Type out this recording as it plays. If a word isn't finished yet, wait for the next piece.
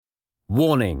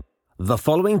Warning: the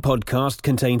following podcast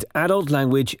contains adult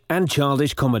language and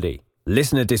childish comedy.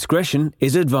 Listener discretion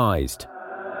is advised.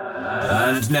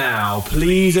 And now,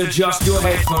 please adjust your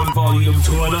headphone volume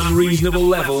to an unreasonable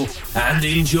level and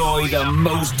enjoy the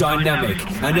most dynamic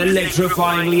and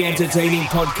electrifyingly entertaining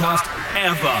podcast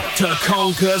ever to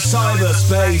conquer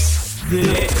cyberspace.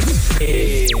 This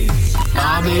is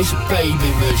Amish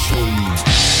Baby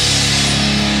Machine.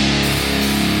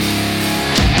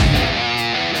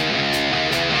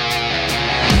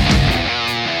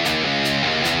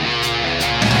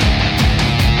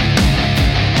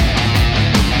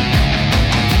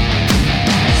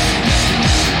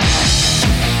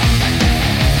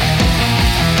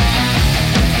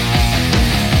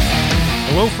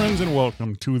 Hello, friends, and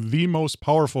welcome to the most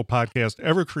powerful podcast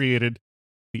ever created,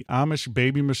 the Amish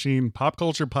Baby Machine Pop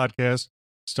Culture Podcast,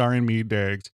 starring me,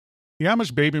 Dags. The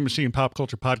Amish Baby Machine Pop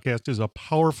Culture Podcast is a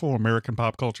powerful American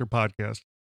pop culture podcast.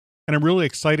 And I'm really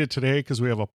excited today because we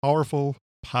have a powerful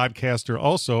podcaster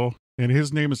also, and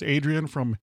his name is Adrian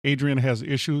from Adrian Has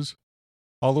Issues,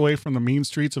 all the way from the mean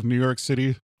streets of New York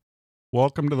City.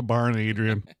 Welcome to the barn,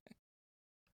 Adrian.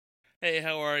 Hey,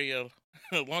 how are you?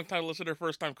 Long-time listener,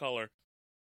 first-time caller.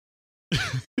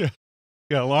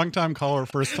 Yeah, long-time caller,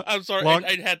 first time. I'm sorry,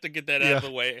 I had to get that out of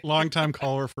the way. Long-time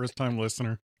caller, first-time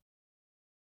listener.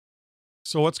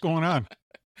 So what's going on?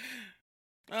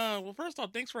 Well, first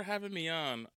off, thanks for having me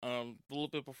on. A little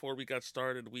bit before we got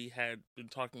started, we had been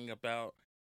talking about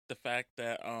the fact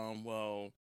that,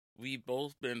 we've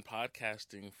both been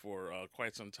podcasting for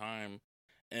quite some time,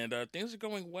 and things are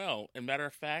going well. And matter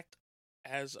of fact,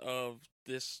 as of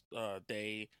this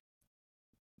day,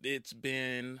 it's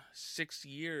been 6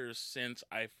 years since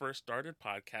I first started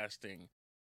podcasting,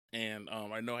 and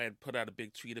I know I had put out a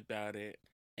big tweet about it,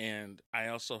 and I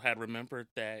also had remembered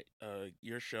that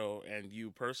your show and you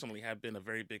personally have been a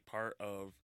very big part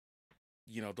of,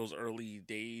 those early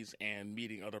days and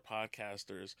meeting other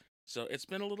podcasters. So it's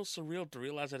been a little surreal to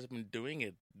realize that I've been doing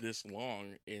it this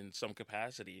long in some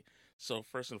capacity. So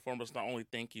first and foremost, not only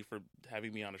thank you for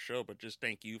having me on the show, but just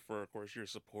thank you for, of course, your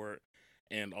support.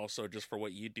 And also just for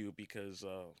what you do, because,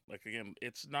 again,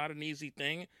 it's not an easy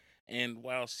thing. And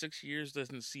while 6 years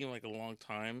doesn't seem like a long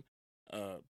time,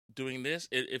 doing this,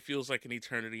 it feels like an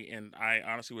eternity. And I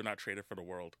honestly would not trade it for the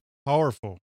world.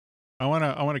 Powerful. I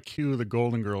wanna cue the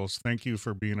Golden Girls. Thank you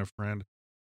for being a friend.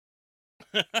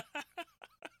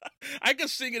 I can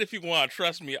sing it if you want.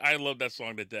 Trust me, I love that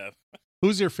song to death.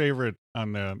 Who's your favorite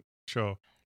on the show?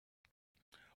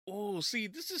 Oh, see,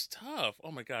 this is tough.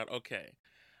 Oh my God. Okay.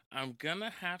 I'm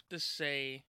gonna have to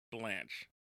say Blanche.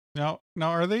 Now,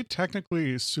 are they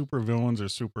technically supervillains or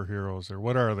superheroes, or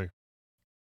what are they?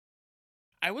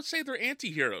 I would say they're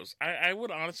anti-heroes. I would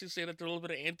honestly say that they're a little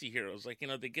bit of anti-heroes. Like,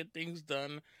 they get things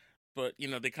done, but,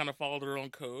 they kind of follow their own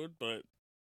code. But,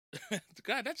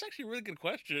 God, that's actually a really good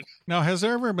question. Now, has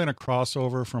there ever been a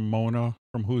crossover from Mona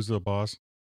from Who's the Boss?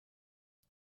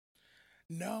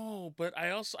 No, but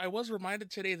I was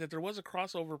reminded today that there was a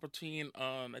crossover between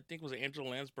I think it was Angela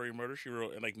Lansbury Murder She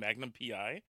Wrote and like Magnum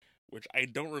PI, which I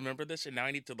don't remember this, and now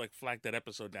I need to like flag that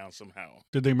episode down somehow.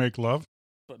 Did they make love?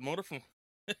 But Mona from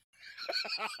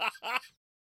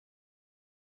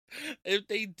if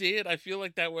they did, I feel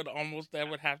like that would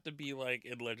have to be like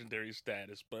in legendary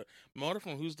status. But Mona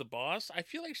from Who's the Boss, I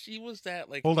feel like she was that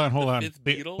like Hold on. fifth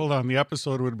Beatle. Hold on. The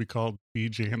episode would be called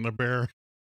BJ and the Bear.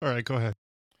 All right, go ahead.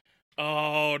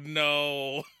 Oh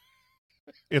no.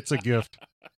 It's a gift.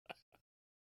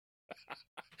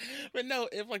 But no,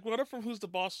 if like Mona from Who's the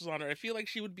Boss was on her, I feel like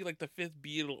she would be like the fifth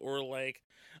Beatle, or like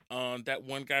that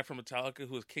one guy from Metallica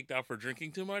who was kicked out for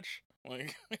drinking too much.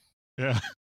 Like Yeah.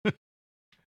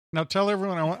 Now tell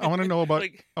everyone. I want to know about.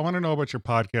 I want to know about your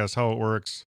podcast, how it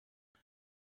works.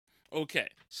 Okay,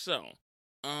 so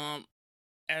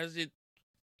as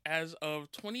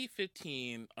of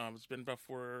 2015, it's been about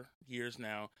 4 years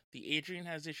now. The Adrian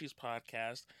Has Issues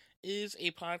podcast is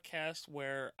a podcast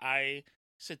where I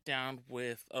sit down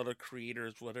with other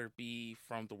creators, whether it be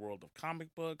from the world of comic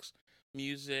books,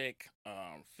 music,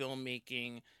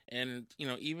 filmmaking, and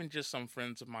even just some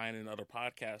friends of mine and other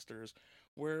podcasters,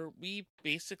 where we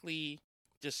basically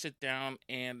just sit down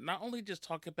and not only just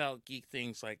talk about geek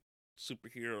things like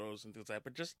superheroes and things like that,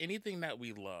 but just anything that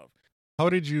we love. How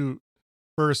did you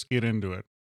first get into it?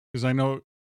 Because I know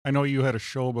you had a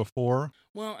show before.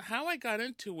 Well, how I got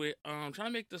into it, trying to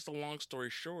make this a long story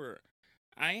short,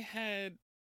 I had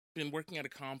been working at a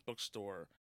comic book store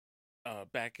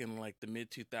back in like the mid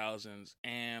 2000s,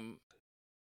 and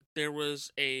there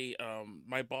was a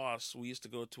my boss. We used to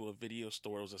go to a video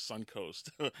store. It was a Suncoast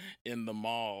in the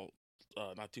mall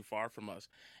not too far from us.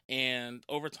 And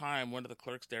over time, one of the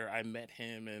clerks there, I met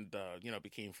him and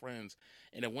became friends.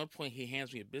 And at one point, he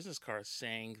hands me a business card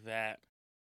saying that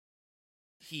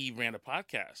he ran a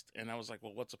podcast, and I was like,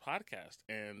 "Well, what's a podcast?"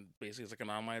 And basically, it's like an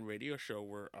online radio show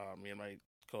where me and my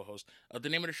co-host, the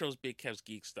name of the show is Big Kev's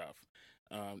Geek Stuff.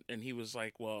 And he was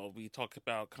like, "Well, we talk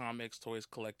about comics, toys,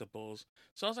 collectibles."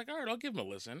 So I was like, "All right, I'll give him a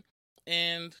listen."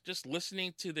 And just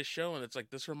listening to the show, and it's like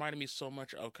this reminded me so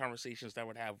much of conversations that I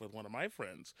would have with one of my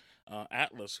friends,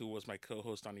 Atlas, who was my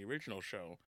co-host on the original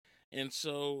show. And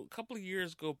so a couple of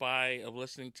years go by of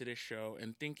listening to this show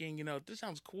and thinking, this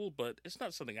sounds cool, but it's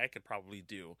not something I could probably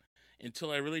do,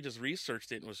 until I really just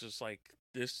researched it and was just like,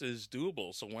 this is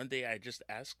doable. So one day I just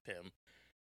asked him,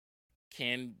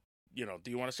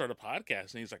 do you want to start a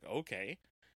podcast? And he's like, okay.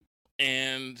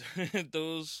 And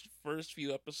those first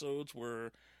few episodes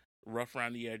were rough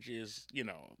around the edges.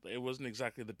 It wasn't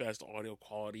exactly the best audio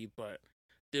quality, but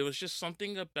there was just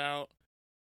something about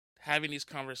having these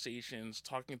conversations,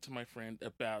 talking to my friend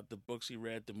about the books he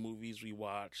read, the movies we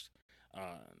watched,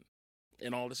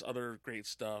 and all this other great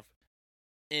stuff.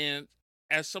 And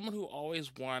as someone who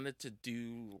always wanted to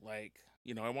do I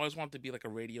always wanted to be like a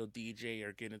radio DJ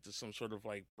or get into some sort of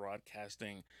like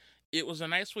broadcasting, it was a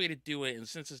nice way to do it. And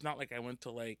since it's not like I went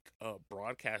to like a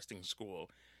broadcasting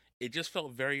school, it just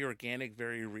felt very organic,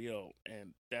 very real.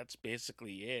 And that's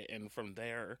basically it. And from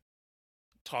there,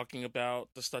 talking about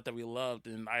the stuff that we loved.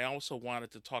 And I also wanted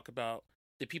to talk about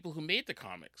the people who made the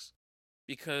comics,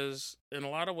 because in a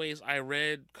lot of ways I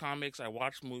read comics, I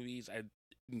watched movies, I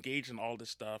engaged in all this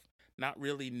stuff, not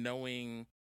really knowing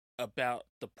about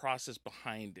the process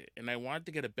behind it. And I wanted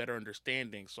to get a better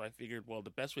understanding. So I figured, well,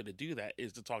 the best way to do that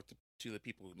is to talk to the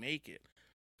people who make it.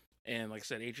 And like I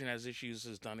said, Adrian Has Issues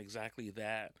has done exactly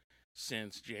that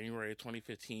since January of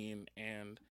 2015.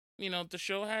 And the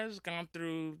show has gone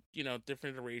through,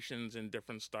 different iterations and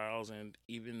different styles, and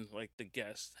even like the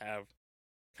guests have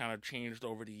kind of changed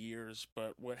over the years.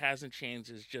 But what hasn't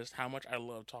changed is just how much I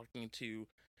love talking to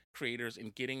creators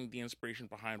and getting the inspiration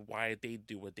behind why they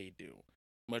do what they do.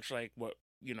 Much like what,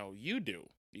 you do,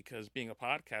 because being a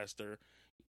podcaster,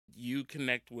 you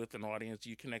connect with an audience,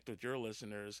 you connect with your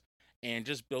listeners, and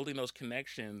just building those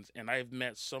connections. And I've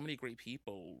met so many great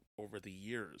people over the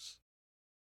years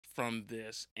from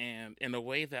this, and in a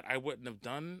way that I wouldn't have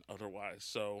done otherwise.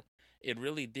 So it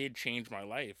really did change my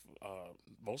life,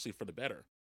 mostly for the better,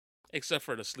 except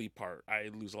for the sleep part. I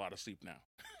lose a lot of sleep now.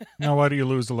 Now, why do you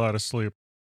lose a lot of sleep?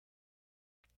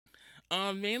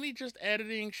 Mainly just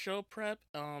editing, show prep,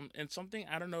 and something,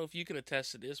 I don't know if you can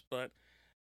attest to this, but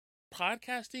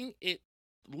podcasting, it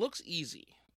looks easy,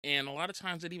 and a lot of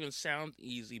times it even sounds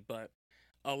easy, but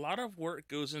a lot of work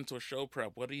goes into a show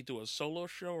prep. Whether you do a solo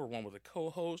show or one with a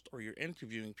co-host or you're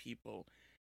interviewing people,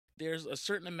 there's a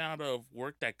certain amount of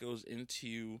work that goes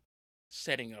into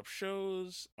setting up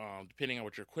shows, depending on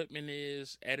what your equipment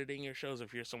is, editing your shows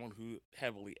if you're someone who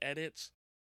heavily edits.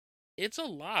 It's a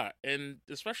lot, and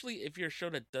especially if you're a show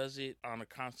that does it on a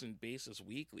constant basis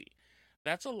weekly,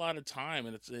 that's a lot of time,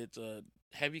 and it's a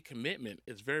heavy commitment.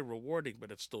 It's very rewarding,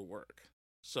 but it's still work.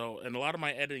 So, and a lot of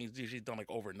my editing is usually done like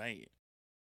overnight.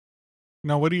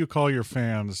 Now, what do you call your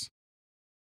fans?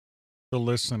 The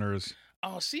listeners.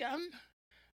 Oh, see,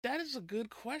 that is a good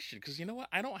question, because you know what?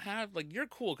 I don't have, you're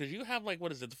cool, because you have,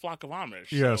 what is it, the Flock of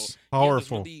Amish. Yes, so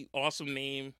powerful. You have this really awesome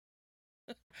name.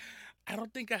 I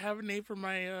don't think I have a name for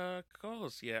my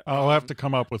co-host yet. I'll have to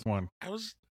come up with one. I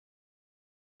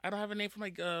don't have a name for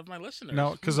my listeners.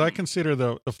 No, because I consider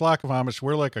the Flock of Amish,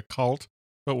 we're like a cult,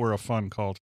 but we're a fun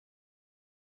cult.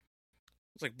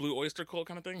 It's like Blue Oyster Cult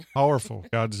kind of thing. Powerful.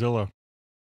 Godzilla.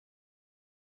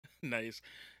 Nice.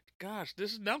 Gosh,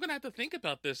 now I'm gonna have to think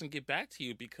about this and get back to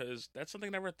you, because that's something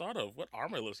I never thought of. What are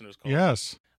my listeners called?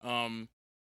 Yes.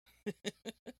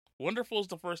 Wonderful is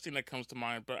the first thing that comes to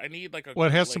mind, but I need a. Well,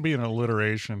 it has to be an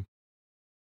alliteration.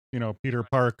 Peter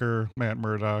Parker, Matt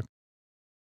Murdock,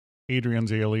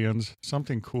 Adrian's Aliens,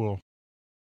 something cool.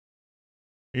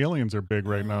 Aliens are big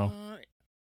right now.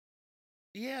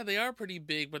 Yeah, they are pretty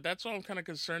big, but that's what I'm kind of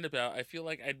concerned about. I feel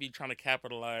like I'd be trying to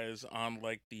capitalize on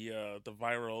the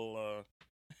viral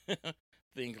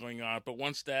thing going on, but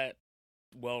once that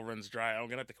well runs dry, I'm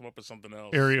gonna have to come up with something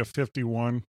else. Area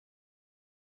 51.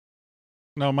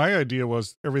 No, my idea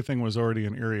was everything was already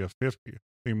in Area 50.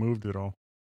 They moved it all.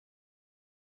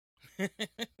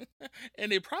 And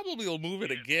they probably will move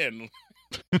it again.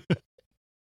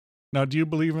 Now, do you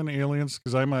believe in aliens?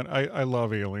 Because I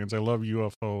love aliens. I love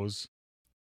UFOs.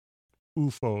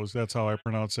 UFOs, that's how I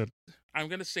pronounce it. I'm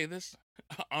going to say this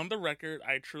on the record.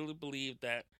 I truly believe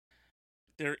that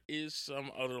there is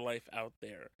some other life out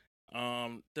there.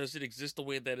 Does it exist the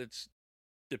way that it's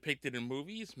depicted in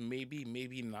movies,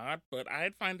 maybe not. But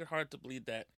I'd find it hard to believe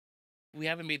that we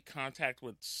haven't made contact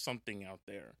with something out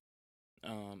there.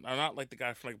 I'm not like the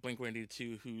guy from like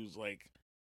Blink-182 who's like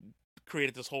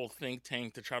created this whole think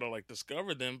tank to try to like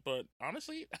discover them. But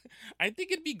honestly, I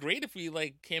think it'd be great if we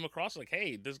like came across like,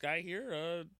 hey, this guy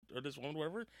here, or this woman,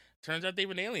 whatever. Turns out they've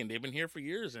been alien. They've been here for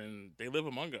years and they live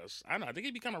among us. I don't know. I think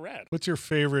it'd be kind of rad. What's your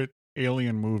favorite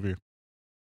alien movie?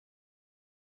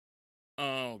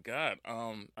 Oh God.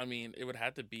 I mean, it would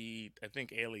have to be, I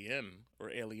think, Alien or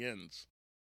Aliens.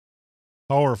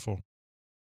 Powerful.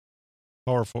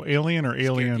 Alien or Scared the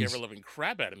Aliens? ever living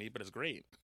crap out of me, but it's great.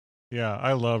 Yeah,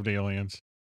 I loved Aliens.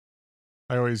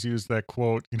 I always use that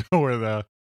quote, where the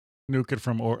nuke it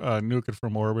from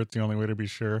orbit's the only way to be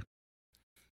sure.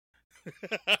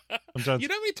 Sometimes, You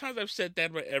know how many times I've said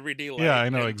that in my everyday life? yeah, I know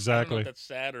And I don't know exactly. if that's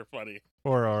sad or funny.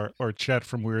 Or Chet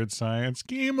from Weird Science.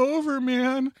 Game over,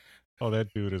 man. Oh,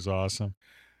 that dude is awesome.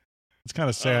 It's kind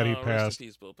of sad he Rest passed. in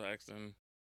peace, Bill Paxton.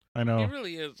 I He know.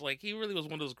 really is he really was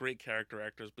one of those great character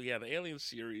actors. But yeah, the Alien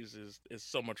series is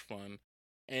so much fun.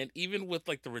 And even with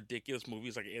like the ridiculous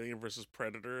movies like Alien versus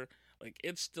Predator, like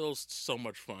it's still so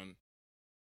much fun.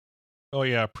 Oh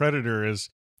yeah, Predator is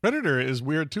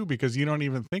weird too because you don't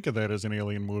even think of that as an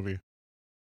alien movie.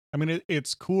 I mean,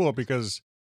 it's cool because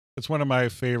it's one of my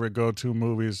favorite go-to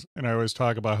movies, and I always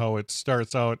talk about how it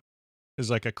starts out as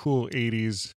like a cool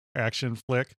 80s action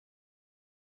flick,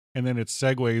 and then it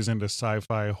segues into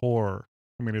sci-fi horror.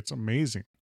 I mean, it's amazing.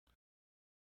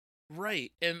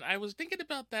 Right, and I was thinking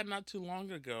about that not too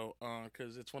long ago,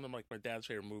 because it's one of like my dad's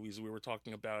favorite movies. We were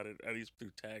talking about it at least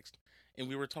through text, and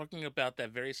we were talking about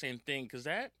that very same thing because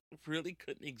that really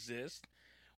couldn't exist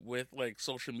with like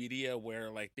social media where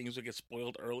like things would get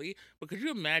spoiled early. But could you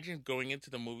imagine going into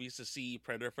the movies to see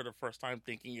Predator for the first time,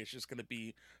 thinking it's just gonna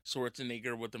be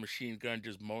Schwarzenegger with the machine gun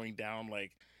just mowing down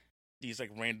like these like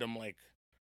random like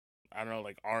I don't know,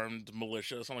 like armed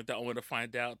militia or something like that, only to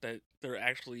find out that they're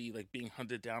actually like being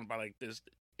hunted down by like this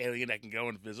alien that can go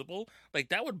invisible. Like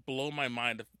that would blow my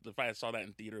mind if I saw that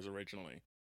in theaters originally.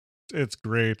 It's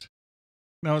great.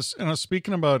 Now,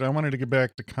 speaking about, I wanted to get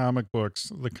back to comic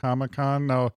books, the Comic-Con.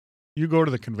 Now, you go to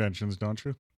the conventions, don't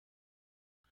you?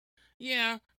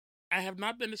 Yeah, I have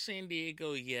not been to San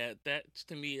Diego yet. That's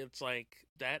to me, it's like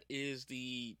that is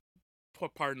the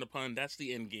pardon the pun. That's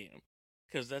the end game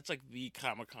because that's like the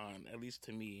Comic Con, at least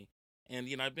to me. And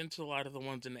I've been to a lot of the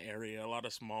ones in the area, a lot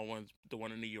of small ones, the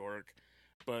one in New York.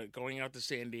 But going out to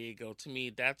San Diego, to me,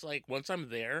 that's like once I'm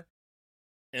there,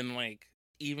 and like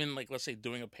even like let's say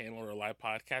doing a panel or a live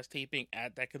podcast taping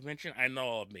at that convention, I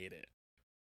know I've made it.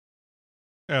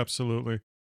 Absolutely.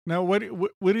 Now,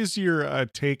 what is your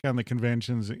take on the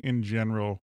conventions in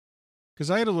general?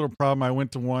 Because I had a little problem. I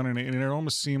went to one, and it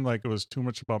almost seemed like it was too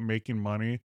much about making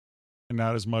money and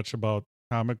not as much about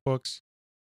comic books.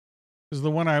 Because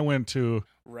the one I went to,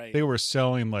 Right. they were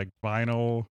selling like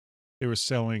vinyl, they were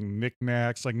selling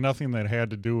knickknacks, like nothing that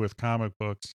had to do with comic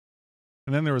books.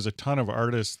 And then there was a ton of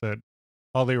artists that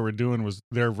all they were doing was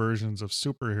their versions of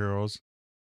superheroes.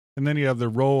 And then you have the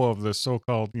row of the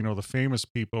so-called, the famous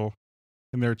people,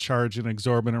 and they're charging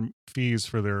exorbitant fees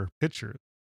for their pictures.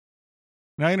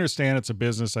 And I understand it's a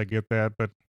business, I get that,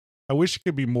 but I wish it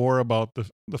could be more about the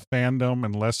fandom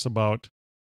and less about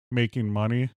making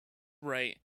money.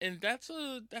 Right. And that's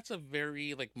a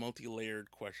very like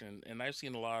multi-layered question, and I've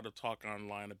seen a lot of talk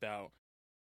online about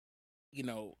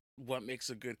what makes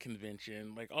a good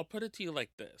convention. Like I'll put it to you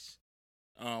like this.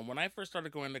 When I first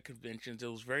started going to conventions, it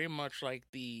was very much like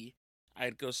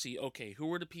I'd go see, okay, who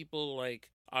were the people,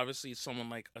 like, obviously someone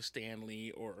like a Stan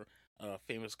Lee or a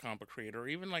famous comic creator, or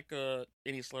even like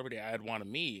any celebrity I'd want to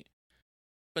meet.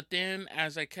 But then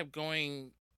as I kept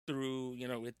going through,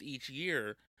 with each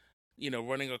year,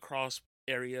 running across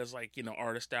areas like,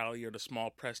 Artist Alley or the small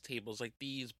press tables, like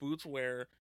these booths where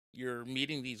you're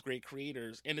meeting these great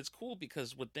creators. And it's cool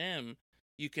because with them,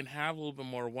 you can have a little bit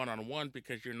more one-on-one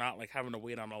because you're not like having to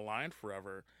wait on a line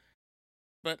forever.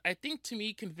 But I think to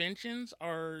me, conventions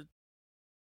are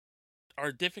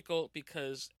difficult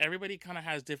because everybody kind of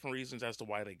has different reasons as to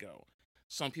why they go.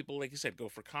 Some people, like you said, go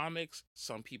for comics.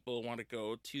 Some people want to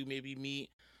go to maybe meet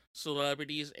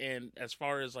celebrities. And as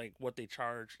far as like what they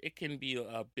charge, it can be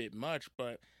a bit much.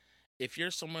 But if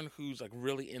you're someone who's like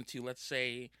really into, let's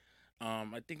say,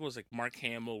 I think it was like Mark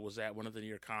Hamill was at one of the New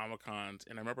York Comic Cons,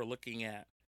 and I remember looking at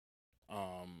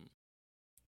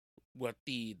what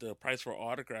the price for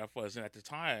autograph was, and at the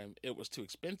time it was too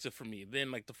expensive for me. Then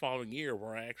like the following year,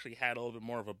 where I actually had a little bit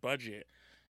more of a budget,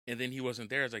 and then he wasn't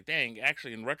there, it's like, dang,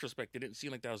 actually in retrospect, it didn't seem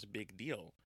like that was a big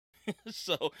deal.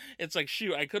 So it's like,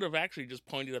 shoot, I could have actually just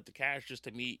pointed up the cash just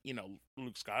to meet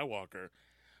Luke Skywalker.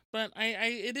 But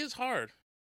it is hard.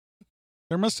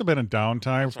 There must have been a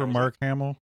downtime for sorry, Mark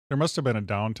Hamill. There must have been a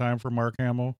downtime for Mark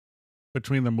Hamill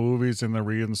between the movies and the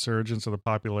reinsurgence of the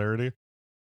popularity.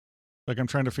 Like, I'm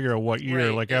trying to figure out what year,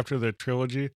 Right. like after the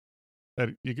trilogy, that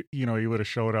you know, he would have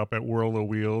showed up at World of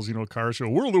Wheels, you know, car show,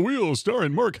 World of Wheels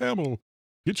starring Mark Hamill.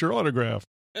 Get your autograph.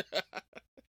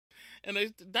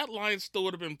 And that line still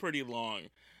would have been pretty long,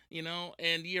 you know.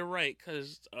 And you're right,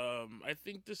 because I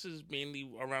think this is mainly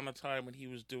around the time when he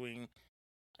was doing,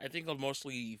 I think, of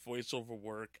mostly voiceover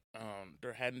work.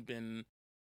 There hadn't been.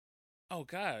 Oh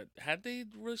God, had they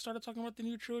really started talking about the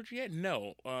new trilogy yet?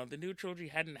 No, the new trilogy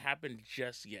hadn't happened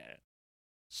just yet.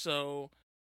 So,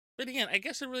 but again, I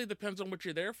guess it really depends on what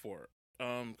you're there for.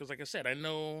 Because like I said, I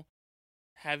know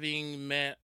having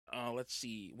met, let's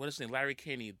see, what is his name, Larry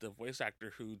Kinney, the voice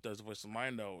actor who does the voice of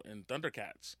Mino in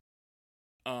Thundercats.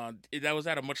 That was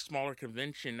at a much smaller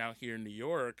convention out here in New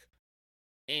York,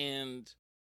 and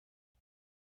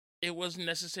it wasn't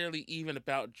necessarily even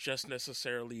about just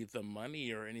necessarily the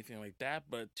money or anything like that,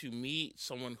 but to meet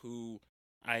someone who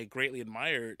I greatly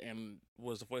admired and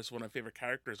was the voice of one of my favorite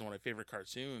characters and one of my favorite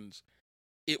cartoons,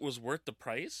 it was worth the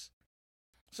price.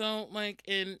 So, like,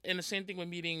 and the same thing with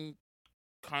meeting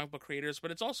comic book creators,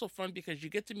 but it's also fun because you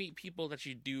get to meet people that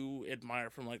you do admire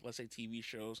from, like, let's say TV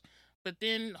shows, but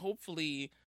then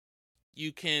hopefully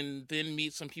you can then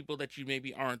meet some people that you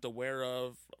maybe aren't aware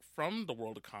of from the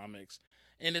world of comics.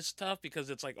 And it's tough because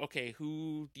it's like, okay,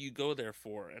 who do you go there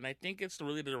for? And I think it's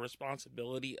really the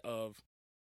responsibility of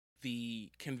the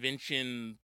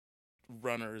convention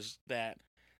runners that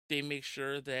they make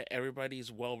sure that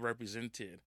everybody's well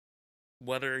represented.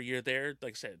 Whether you're there,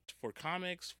 like I said, for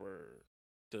comics, for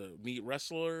to meet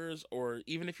wrestlers, or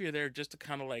even if you're there just to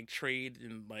kind of like trade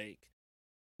and like,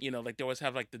 you know, like they always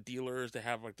have like the dealers, they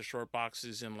have like the short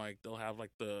boxes and like they'll have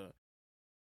like the,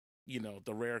 you know,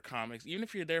 the rare comics. Even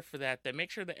if you're there for that, then make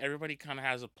sure that everybody kind of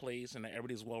has a place and that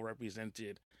everybody's well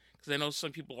represented. Because I know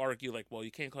some people argue like, well,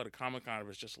 you can't call it a Comic Con if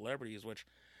it's just celebrities, which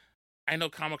I know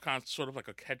Comic Con's sort of like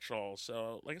a catch-all.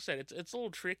 So, like I said, it's a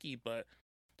little tricky, but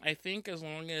I think as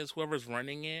long as whoever's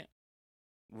running it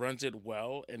runs it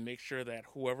well and make sure that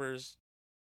whoever's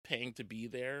paying to be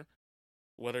there,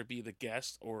 whether it be the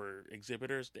guests or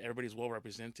exhibitors, everybody's well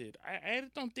represented. I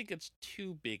don't think it's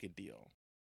too big a deal.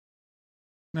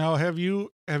 Now, have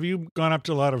you gone up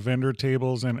to a lot of vendor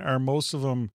tables, and are most of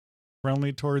them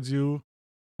friendly towards you,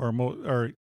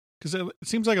 or because it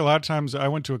seems like a lot of times I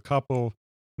went to a couple,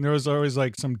 and there was always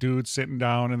like some dudes sitting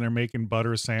down and they're making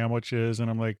butter sandwiches, and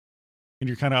I'm like, and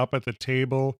you're kind of up at the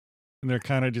table, and they're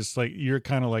kind of just like, you're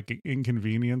kind of like an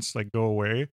inconvenience, like go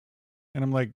away, and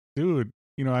I'm like, dude,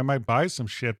 you know, I might buy some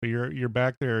shit, but you're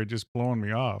back there just blowing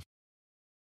me off,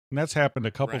 and that's happened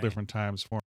a couple Right. different times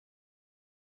for me.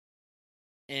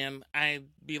 And I'd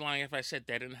be lying if I said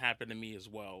that didn't happen to me as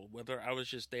well. Whether I was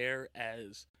just there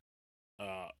as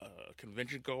a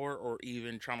convention goer or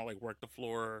even trying to like work the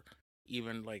floor,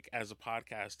 even like as a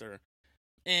podcaster.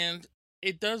 And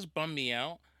it does bum me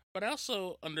out, but I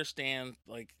also understand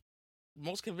like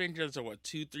most conventions are what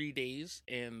 2-3 days,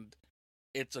 and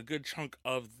it's a good chunk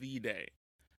of the day.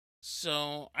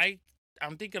 So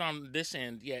I'm thinking on this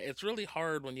end, yeah, it's really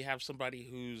hard when you have somebody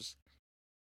who's,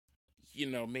 you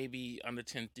know, maybe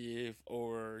unattentive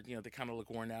or, you know, they kind of look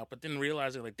worn out, but then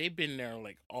realizing like they've been there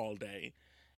like all day.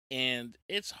 And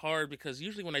it's hard because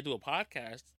usually when I do a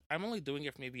podcast, I'm only doing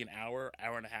it for maybe an hour,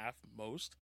 hour and a half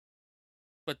most.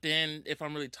 But then if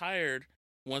I'm really tired,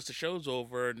 once the show's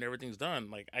over and everything's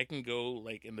done, like I can go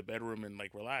like in the bedroom and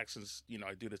like relax since, you know,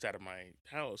 I do this out of my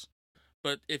house.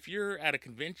 But if you're at a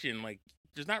convention, like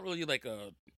there's not really like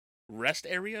a rest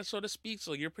area, so to speak.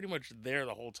 So you're pretty much there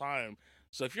the whole time.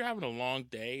 So if you're having a long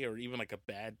day or even like a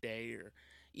bad day, or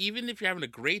even if you're having a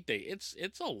great day, it's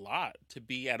a lot to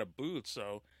be at a booth.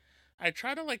 So I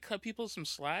try to like cut people some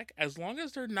slack as long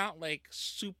as they're not like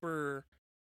super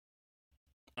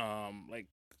like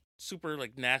super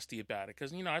like nasty about it,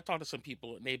 because you know I've talked to some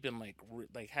people and they've been like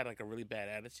like had like a really bad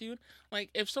attitude. Like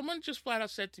if someone just flat out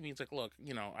said to me, it's like, look,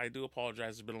 you know, I do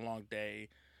apologize, it's been a long day,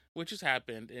 which has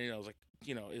happened, and you know, I was like,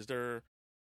 you know, is there,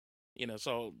 you know,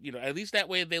 so you know, at least that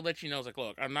way they let you know, it's like,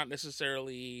 look, I'm not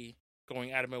necessarily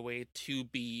going out of my way to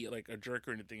be like a jerk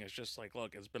or anything. It's just like,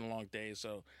 look, it's been a long day,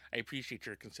 so I appreciate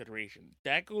your consideration.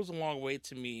 That goes a long way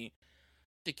to me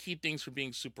to keep things from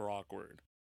being super awkward.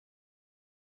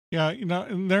 Yeah, you know,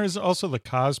 and there's also the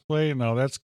cosplay. No,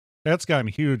 that's gotten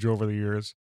huge over the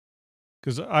years.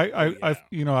 Because I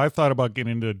you know, I thought about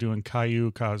getting into doing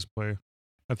Caillou cosplay.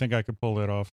 I think I could pull that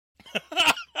off.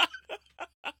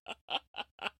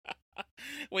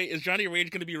 Wait, is Johnny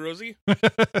Rage going to be Rosie?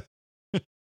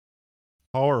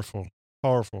 Powerful,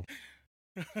 powerful.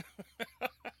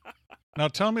 Now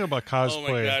tell me about Oh my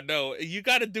cosplay. god, no. You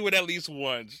got to do it at least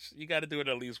once. You got to do it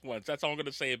at least once. That's all I'm going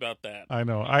to say about that. I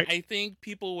know. I think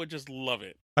people would just love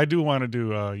it. I do want to do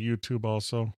YouTube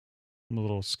also. I'm a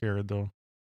little scared though.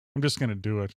 I'm just gonna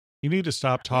do it. You need to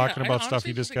stop talking about stuff.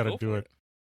 You just got to do it.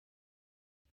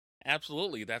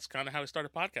 Absolutely. That's kind of how I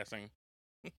started podcasting.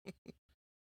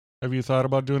 Have you thought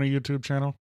about doing a YouTube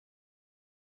channel?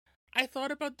 I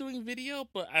thought about doing video,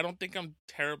 but I don't think I'm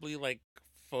terribly like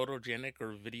photogenic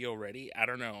or video ready. I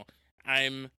don't know.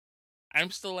 I'm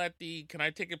still at the can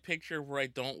I take a picture where I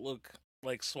don't look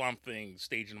like Swamp Thing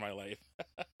stage in my life.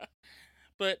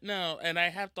 But no, and I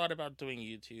have thought about doing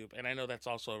YouTube, and I know that's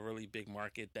also a really big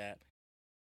market that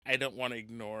I don't want to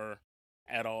ignore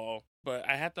at all. But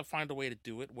I have to find a way to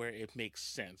do it where it makes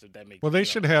sense. If that makes Well, they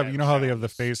should have. You know how they have the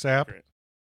Face app,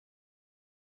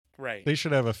 right? They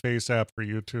should have a Face app for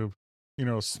YouTube. You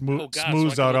know,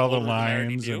 smooths out all the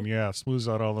lines, and smooths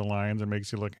out all the lines and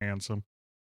makes you look handsome.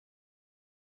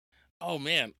 Oh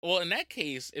man! Well, in that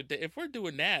case, if we're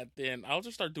doing that, then I'll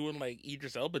just start doing like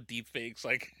Idris Elba deep fakes,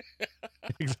 like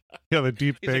yeah, the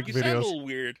deep fake like, videos. Sound a little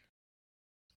weird.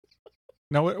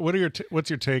 Now, what are your what's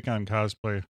your take on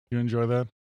cosplay? You enjoy that?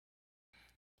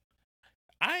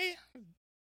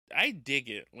 I dig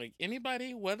it. Like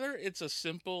anybody, whether it's a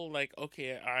simple like,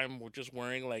 okay, I'm just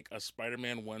wearing like a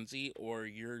Spider-Man onesie, or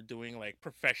you're doing like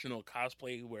professional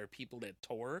cosplay where people that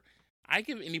tour, I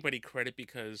give anybody credit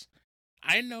because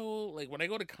I know like when I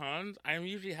go to cons, I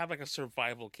usually have like a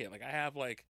survival kit. Like I have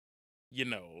like, you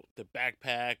know, the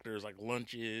backpack, there's like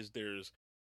lunches, there's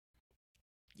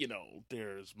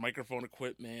there's microphone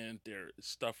equipment, there's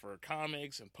stuff for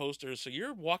comics and posters. So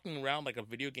you're walking around like a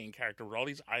video game character with all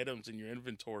these items in your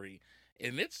inventory,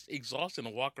 and it's exhausting to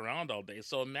walk around all day.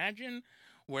 So imagine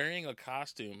wearing a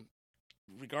costume,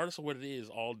 regardless of what it is,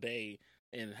 all day,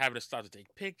 and having to stop to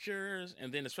take pictures,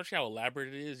 and then especially how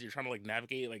elaborate it is, you're trying to like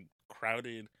navigate like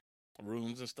crowded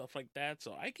rooms and stuff like that.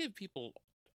 So I give people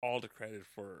all the credit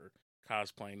for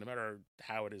cosplaying, no matter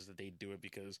how it is that they do it,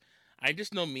 because I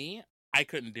just know me. I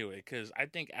couldn't do it because I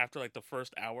think after like the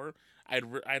first hour, I'd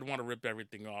want to rip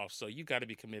everything off. So you got to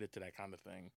be committed to that kind of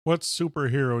thing. What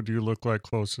superhero do you look like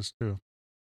closest to?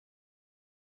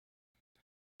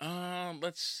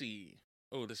 Let's see.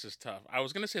 Oh, this is tough. I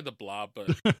was gonna say the Blob, but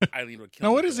Eileen would kill.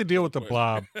 Now, what is the deal with the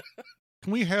Blob?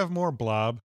 Can we have more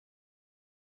Blob?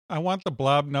 I want the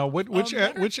Blob now.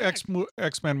 Which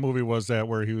X-Men movie was that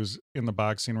where he was in the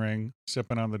boxing ring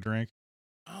sipping on the drink?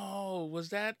 Oh, was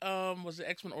that was it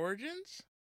X-Men Origins?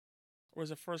 Or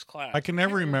was it First Class? I can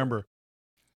never remember.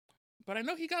 But I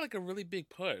know he got like a really big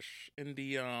push in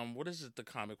the what is it, the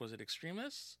comic? Was it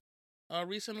Extremis?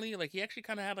 Recently? Like he actually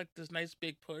kinda had like this nice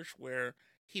big push where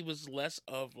he was less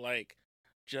of like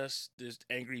just this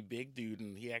angry big dude,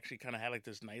 and he actually kinda had like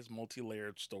this nice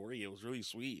multi-layered story. It was really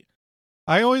sweet.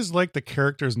 I always like the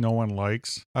characters no one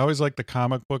likes. I always like the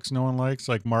comic books no one likes,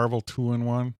 like Marvel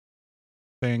 2-in-1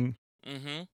 thing.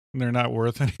 Mm-hmm. They're not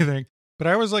worth anything. But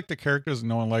I always like the characters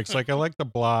no one likes. Like I like the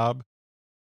Blob.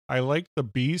 I like the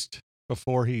Beast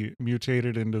before he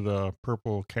mutated into the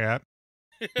purple cat.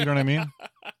 You know what I mean?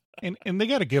 And they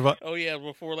got to give up. Oh yeah,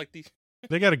 before like these.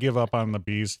 They got to give up on the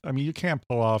Beast. I mean, you can't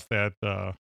pull off that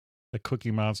the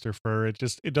Cookie Monster fur.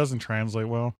 It doesn't translate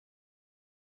well.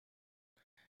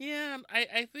 Yeah,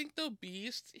 I think the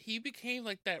Beast, he became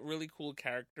like that really cool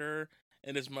character,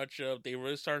 and as much of they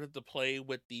really started to play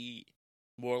with the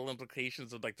moral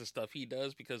implications of like the stuff he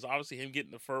does, because obviously him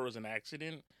getting the fur was an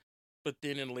accident, but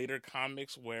then in later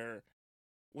comics where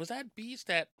was that Beast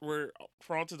that were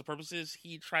for all intents and purposes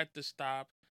he tried to stop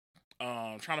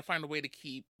trying to find a way to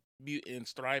keep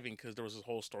mutants thriving, because there was this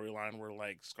whole storyline where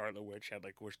like Scarlet Witch had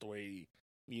like wished away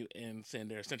mutants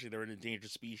and they're an endangered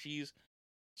species.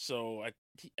 So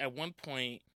at one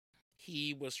point,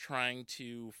 he was trying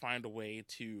to find a way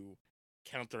to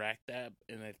counteract that,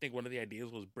 and I think one of the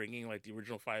ideas was bringing like the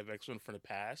original 5 X-Men from the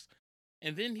past.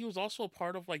 And then he was also a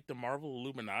part of like the Marvel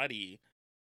Illuminati.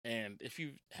 And if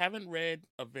you haven't read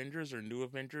Avengers or New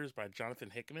Avengers by Jonathan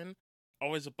Hickman,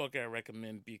 always a book I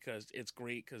recommend because it's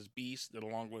great. Because Beast,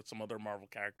 along with some other Marvel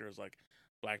characters like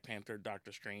Black Panther,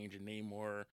 Doctor Strange, and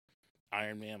Namor,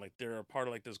 Iron Man, like they're a part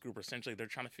of like this group. Essentially, they're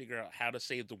trying to figure out how to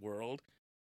save the world,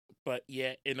 but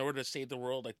yet in order to save the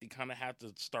world, like they kind of have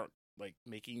to start like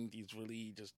making these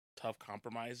really just tough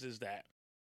compromises that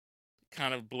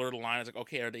kind of blur the lines. Like,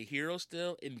 okay, are they heroes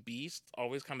still? In Beast,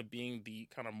 always kind of being the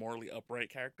kind of morally upright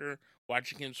character,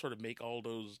 watching him sort of make all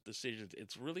those decisions,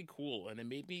 it's really cool, and it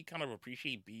made me kind of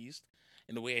appreciate Beast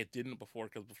in a way I didn't before.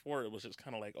 Because before it was just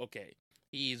kind of like, okay,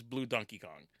 he's Blue Donkey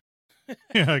Kong.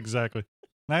 Yeah, exactly.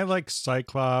 And I like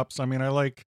Cyclops. I mean, I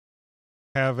like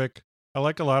Havoc. I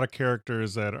like a lot of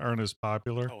characters that aren't as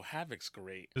popular. Oh, Havoc's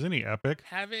great. Isn't he epic?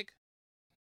 Havoc.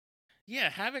 Yeah,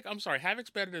 Havoc. I'm sorry, Havoc's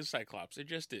better than Cyclops. It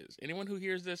just is. Anyone who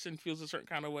hears this and feels a certain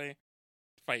kind of way,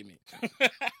 fight me.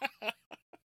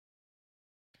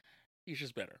 He's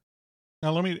just better.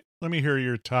 Now let me hear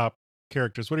your top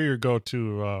characters. What are your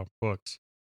go-to books?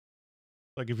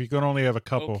 Like if you could only have a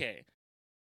couple. Okay.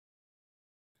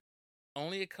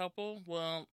 Only a couple?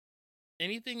 Well,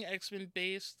 anything X-Men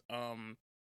based,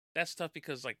 that's tough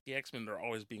because like the X-Men are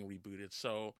always being rebooted.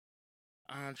 So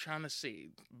I'm trying to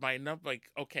see my number. Like,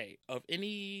 okay, of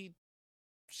any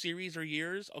series or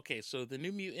years, okay, so the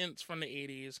New Mutants from the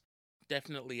 80s,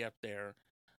 definitely up there.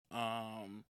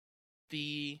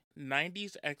 The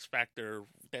 90s X Factor,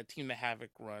 that team that Havoc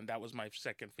run, that was my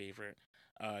second favorite.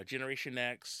 Generation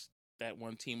X, that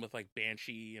one team with like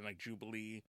Banshee and like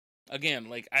Jubilee. Again,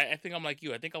 like I think I'm like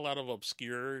you. I think a lot of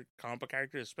obscure comic book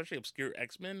characters, especially obscure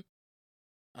X-Men.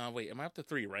 Wait, am I up to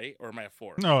 3, right? Or am I at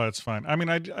 4? No, that's fine. I mean,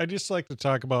 I just like to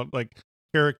talk about like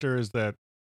characters that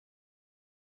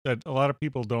a lot of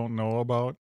people don't know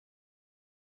about,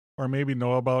 or maybe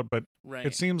know about, but Right.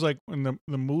 it seems like in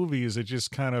the movies, it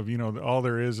just kind of, all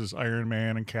there is Iron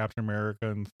Man and Captain America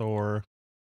and Thor.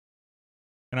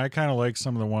 And I kind of like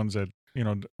some of the ones that,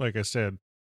 like I said,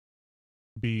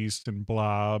 Beast and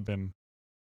Blob. And,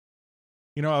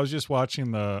 I was just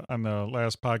watching on the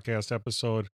last podcast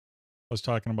episode, I was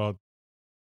talking about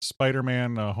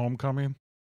Spider-Man Homecoming.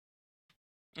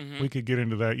 Mm-hmm. We could get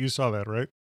into that. You saw that, right?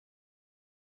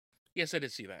 Yes, I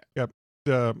did see that. Yep.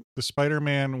 The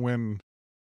Spider-Man when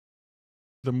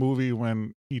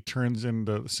he turns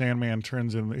into Sandman,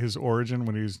 turns in his origin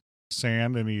when he's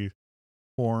sand and he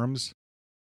forms.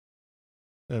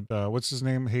 What's his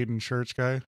name? Hayden Church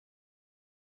guy.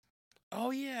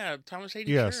 Oh yeah, Thomas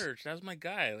Hayden Church. That was my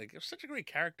guy. Like, it was such a great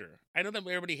character. I know that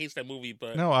everybody hates that movie,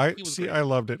 but no, I he was see. great. I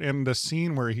loved it, and the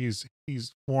scene where he's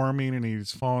forming and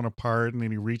he's falling apart, and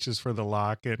then he reaches for the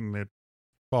locket and it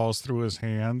falls through his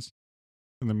hands,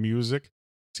 and the music.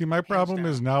 See, my problem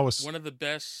is now with one of the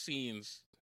best scenes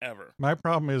ever. My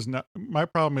problem is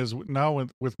now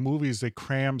with movies, they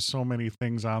cram so many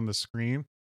things on the screen.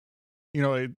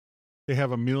 They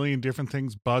have a million different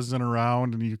things buzzing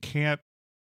around, and you can't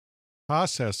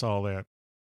process all that.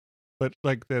 But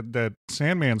like that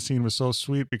Sandman scene was so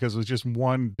sweet because it was just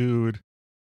one dude.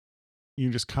 You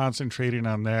just concentrating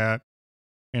on that,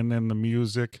 and then the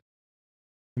music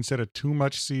instead of too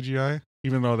much CGI.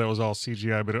 Even though that was all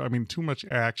CGI, but I mean too much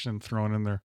action thrown in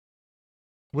there.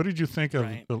 What did you think of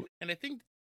right. And I think.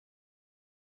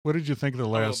 What did you think of the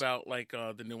last? About like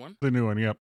the new one. The new one,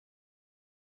 yep.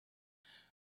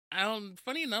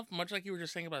 Funny enough, much like you were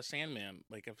just saying about Sandman,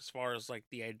 like as far as like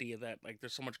the idea that like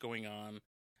there's so much going on,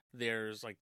 there's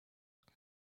like,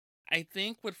 I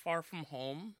think with Far From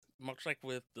Home, much like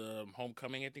with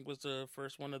Homecoming, I think was the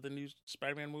first one of the new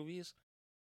Spider-Man movies.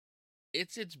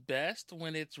 It's its best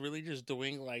when it's really just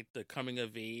doing like the coming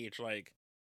of age, like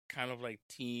kind of like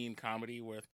teen comedy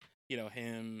with,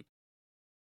 him,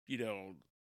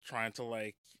 trying to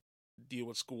like deal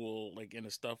with school, like in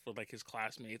his stuff with like his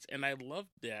classmates. And I love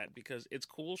that because it's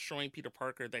cool showing Peter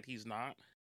Parker that he's not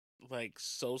like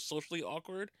so socially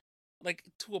awkward, like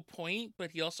to a point,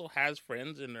 but he also has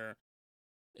friends and they're,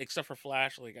 except for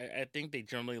Flash, like I think they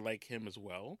generally like him as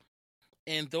well.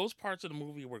 And those parts of the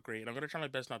movie were great. I'm going to try my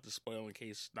best not to spoil in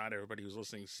case not everybody who's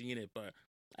listening has seen it. But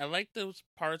I like those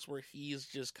parts where he's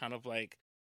just kind of like,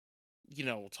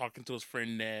 talking to his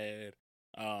friend Ned,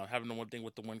 having the one thing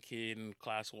with the one kid in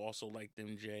class who also liked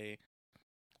MJ,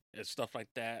 and stuff like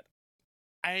that.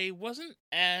 I wasn't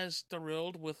as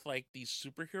thrilled with like the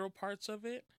superhero parts of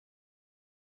it.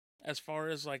 As far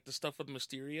as like the stuff with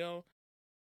Mysterio.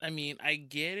 I mean, I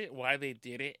get it, why they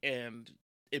did it, and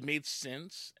it made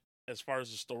sense. As far as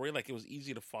the story, like it was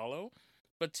easy to follow.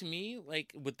 But to me,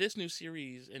 like with this new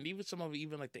series, and even some of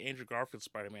like the Andrew Garfield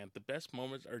Spider-Man, the best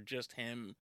moments are just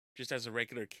him, just as a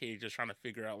regular kid, just trying to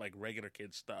figure out like regular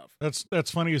kid stuff.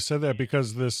 That's funny you said that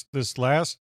because this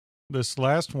last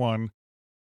one,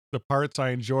 the parts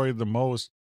I enjoyed the most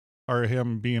are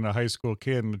him being a high school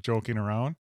kid and joking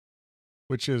around,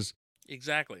 which is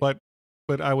exactly. But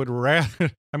I would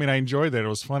rather. I mean, I enjoyed that; it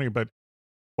was funny, but.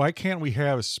 Why can't we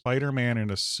have Spider-Man in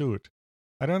a suit?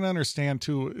 I don't understand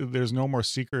too. There's no more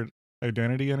secret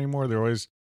identity anymore.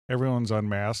 Everyone's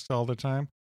unmasked all the time.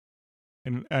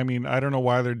 And I mean, I don't know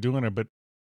why they're doing it, but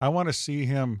I want to see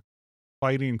him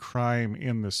fighting crime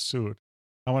in the suit.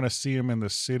 I want to see him in the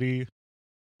city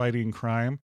fighting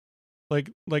crime.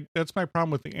 Like that's my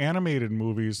problem with the animated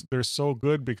movies. They're so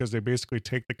good because they basically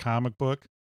take the comic book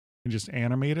and just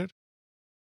animate it.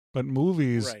 But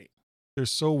movies, right. they're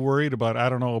so worried about, I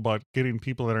don't know, about getting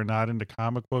people that are not into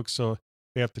comic books, so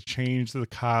they have to change the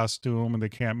costume and they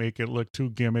can't make it look too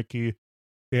gimmicky.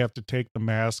 They have to take the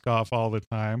mask off all the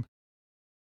time.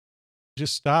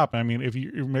 Just stop. I mean, if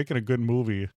you're making a good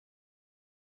movie,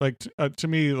 like to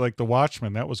me, like The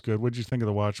Watchmen, that was good. What'd you think of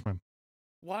The Watchmen?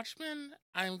 Watchmen,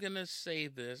 I'm gonna say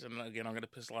this, and again, I'm gonna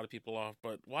piss a lot of people off,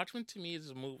 but Watchmen to me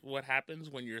is what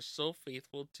happens when you're so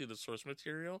faithful to the source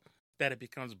material that it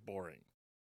becomes boring.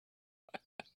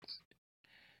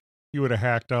 You would have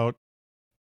hacked out.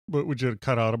 What would you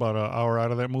cut out about an hour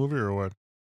out of that movie, or what?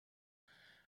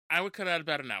 I would cut out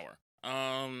about an hour.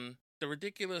 The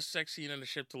ridiculous sex scene in the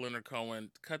ship to Leonard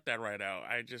Cohen, cut that right out.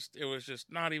 It was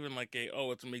just not even like it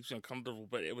makes me uncomfortable,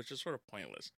 but it was just sort of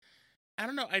pointless. I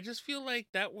don't know. I just feel like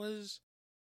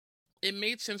it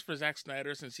made sense for Zack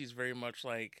Snyder since he's very much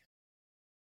like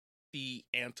the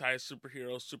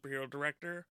superhero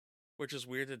director, which is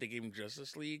weird that they gave him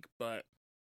Justice League, but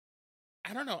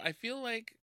I don't know. I feel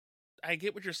like I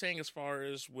get what you're saying as far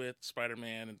as with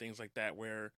Spider-Man and things like that,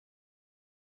 where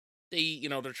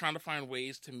they're trying to find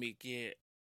ways to make it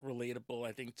relatable,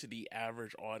 I think, to the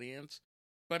average audience.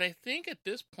 But I think at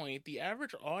this point, the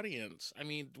average audience, I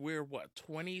mean, we're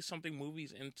 20-something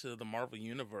movies into the Marvel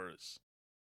Universe.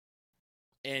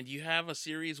 And you have a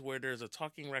series where there's a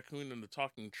talking raccoon and a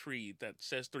talking tree that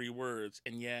says 3 words,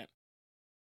 and yet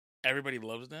everybody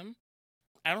loves them.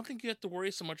 I don't think you have to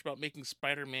worry so much about making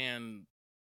Spider-Man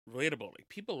relatable. Like,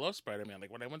 people love Spider-Man.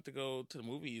 Like, when I went to go to the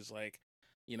movies, like,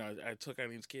 I took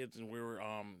Eileen's kids, and we were,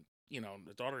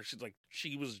 the daughter,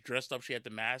 she was dressed up, she had the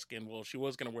mask, and, well, she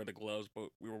was going to wear the gloves, but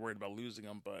we were worried about losing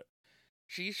them, but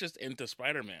she's just into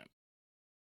Spider-Man.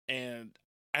 And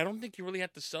I don't think you really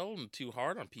have to sell them too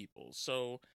hard on people.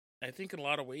 So I think in a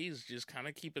lot of ways, just kind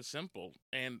of keep it simple.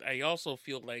 And I also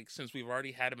feel like since we've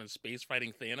already had him in space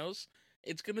fighting Thanos,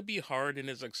 it's going to be hard in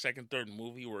his, second, third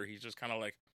movie where he's just kind of,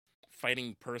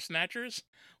 fighting purse snatchers,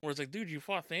 where it's like, dude, you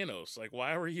fought Thanos. Like,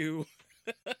 why were you...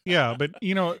 Yeah, but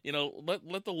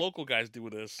let the local guys do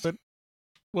this. But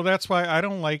well, that's why I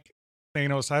don't like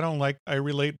Thanos. I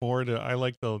relate more to, I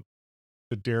like the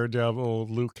Daredevil,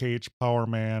 Luke Cage, Power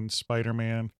Man,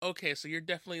 Spider-Man. Okay, so you're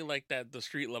definitely like that, the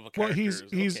street level Well, characters.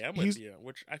 he's I'm with you,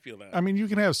 which I feel that. I mean, you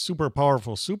can have super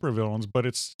powerful supervillains, but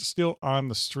it's still on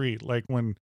the street. Like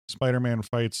when Spider-Man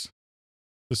fights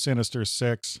the Sinister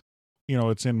Six,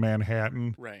 it's in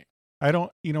Manhattan. Right. I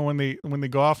don't, when they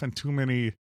go off in too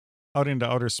many out into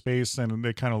outer space, then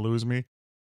they kind of lose me.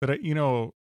 But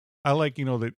I like,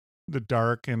 the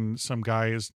dark, and some guy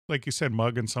is, like you said,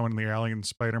 mugging someone in the alley, and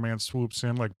Spider-Man swoops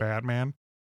in like Batman.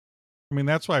 I mean,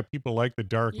 that's why people like The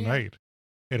Dark Knight.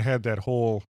 It had that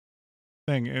whole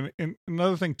thing. And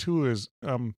another thing too is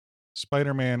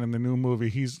Spider-Man in the new movie,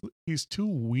 he's too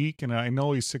weak, and I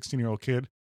know he's a 16-year-old kid,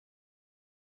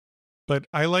 but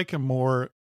I like him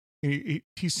more. He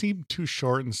seemed too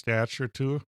short in stature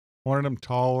too. I wanted him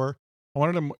taller. I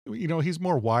wanted him, he's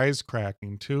more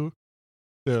wisecracking too.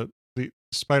 The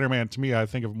Spider-Man, to me, I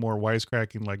think of more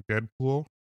wisecracking like Deadpool.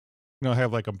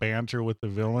 Have like a banter with the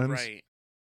villains. Right.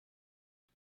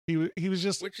 He was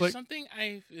just, which is something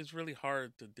is really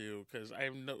hard to do, because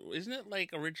isn't it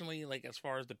like originally, like, as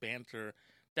far as the banter,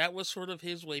 that was sort of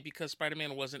his way, because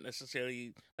Spider-Man wasn't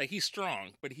necessarily, like, he's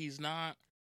strong, but he's not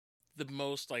the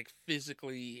most, like,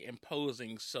 physically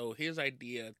imposing, so his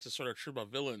idea to sort of trip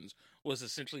up villains was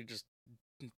essentially just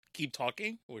keep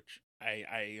talking, which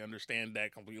I understand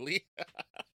that completely.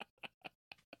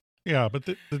 Yeah, but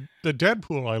the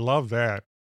Deadpool, I love that.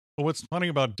 But what's funny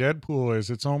about Deadpool is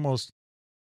it's almost,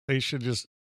 they should just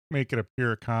make it a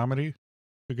pure comedy,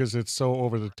 because it's so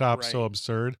over the top, so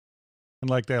absurd. And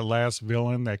like that last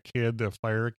villain, that kid, the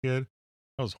fire kid,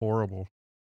 that was horrible.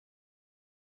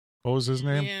 What was his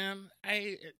name? Man,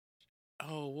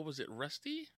 what was it,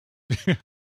 Rusty?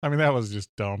 I mean, that was just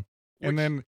dumb. And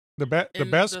then the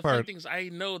best part, things I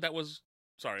know that was,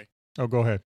 sorry. Oh, go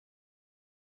ahead.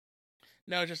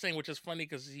 No, I was just saying, which is funny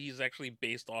because he's actually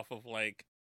based off of like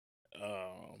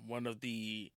one of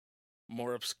the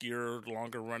more obscure,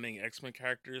 longer running X-Men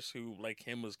characters who, like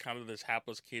him, was kind of this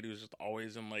hapless kid who's just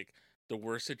always in like the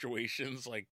worst situations,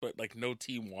 but no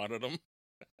team wanted him.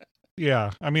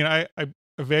 Yeah, I mean, I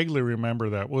vaguely remember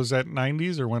that. Was that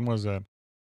 90s or when was that?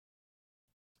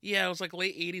 Yeah, it was like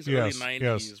late 80s, early 90s.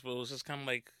 Yes. But it was just kind of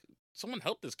like, someone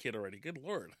help this kid already. Good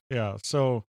Lord. Yeah,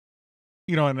 so,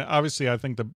 and obviously I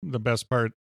think the best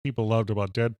part people loved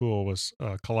about Deadpool was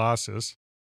Colossus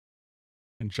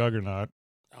and Juggernaut.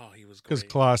 Oh, he was great. Because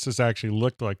Colossus actually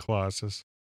looked like Colossus.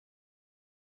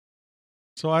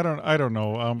 So I don't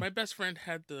know. My best friend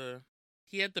had the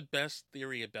best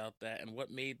theory about that, and what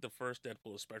made the first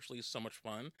Deadpool especially so much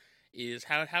fun is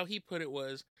how he put it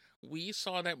was, we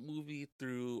saw that movie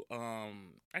through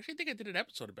actually I think I did an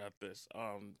episode about this.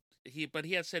 He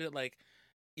had said it like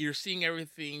you're seeing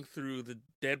everything through the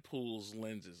Deadpool's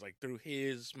lenses, like through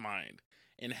his mind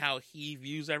and how he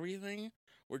views everything.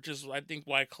 Which is, I think,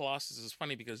 why Colossus is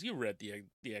funny, because you read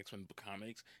the X-Men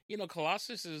comics. You know,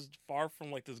 Colossus is far from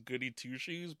like this goody two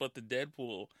shoes, but the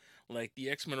Deadpool, like the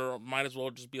X-Men might as well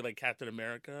just be like Captain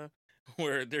America,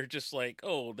 where they're just like,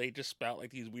 oh, they just spout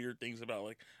like these weird things about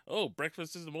like, oh,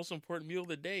 breakfast is the most important meal of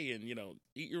the day, and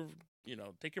eat your,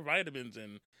 take your vitamins,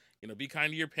 and be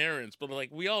kind to your parents. But like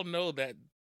we all know that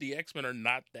the X-Men are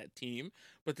not that team,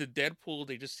 but the Deadpool,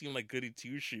 they just seem like goody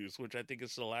two shoes, which I think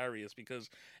is hilarious because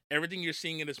everything you're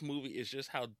seeing in this movie is just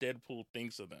how Deadpool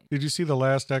thinks of them. Did you see the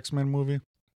last X-Men movie?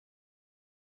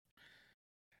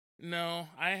 No,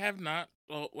 I have not.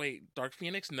 Oh, wait, Dark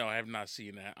Phoenix? No, I have not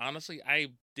seen that. Honestly, I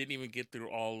didn't even get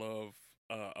through all of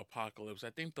Apocalypse.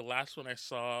 I think the last one I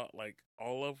saw, like,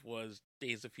 all of was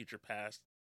Days of Future Past,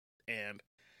 and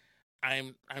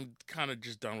I'm kind of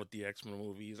just done with the X-Men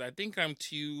movies. I think I'm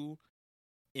too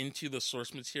into the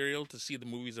source material to see the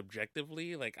movies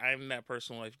objectively. Like, I'm that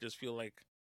person who I just feel like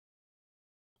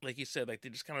you said, like they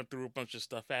just kind of threw a bunch of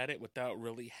stuff at it without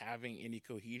really having any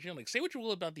cohesion. Like, say what you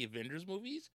will about the Avengers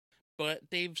movies, but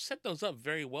they've set those up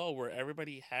very well where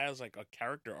everybody has like a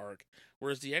character arc.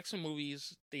 Whereas the X-Men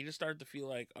movies, they just started to feel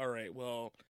like, all right,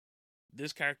 well,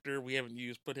 this character we haven't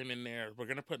used, put him in there. We're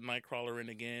gonna put Nightcrawler in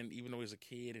again, even though he's a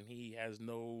kid and he has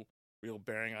no real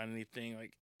bearing on anything.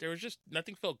 Like, there was just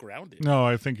nothing felt grounded. No,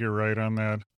 I think you're right on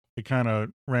that. It kind of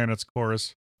ran its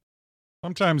course.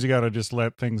 Sometimes you got to just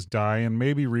let things die and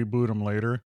maybe reboot them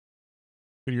later.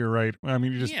 But you're right. I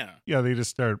mean, they just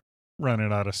start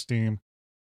running out of steam.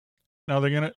 Now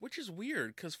they're gonna, which is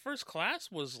weird because First Class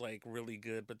was like really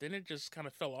good, but then it just kind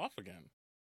of fell off again.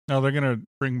 Now they're gonna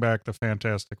bring back the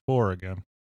Fantastic Four again.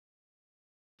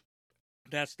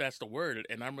 That's the word,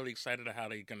 and I'm really excited at how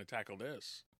they're gonna tackle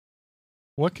this.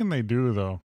 What can they do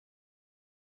though?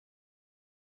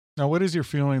 Now, what is your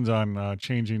feelings on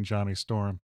changing Johnny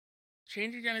Storm?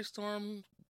 Changing Johnny Storm,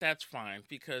 that's fine,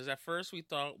 because at first we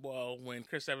thought, well, when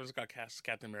Chris Evans got cast as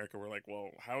Captain America, we're like,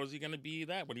 well, how is he going to be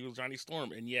that when he was Johnny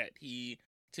Storm? And yet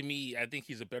to me, I think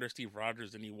he's a better Steve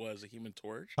Rogers than he was a Human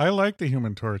Torch. I like the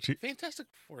Human Torch. Fantastic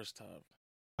Four is tough.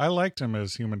 I liked him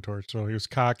as Human Torch, so he was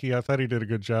cocky. I thought he did a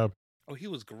good job. Oh, he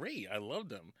was great. I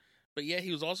loved him. But yeah,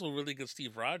 he was also a really good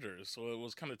Steve Rogers, so it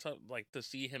was kind of tough, like, to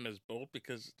see him as both,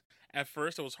 because at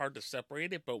first it was hard to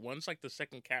separate it, but once, like, the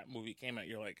second Cap movie came out,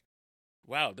 you're like,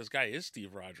 wow, this guy is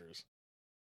Steve Rogers.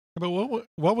 But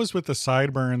what was with the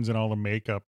sideburns and all the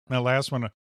makeup? That last one,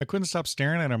 I couldn't stop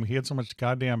staring at him. He had so much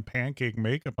goddamn pancake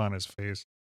makeup on his face.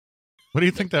 What do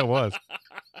you think that was?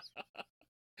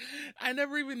 I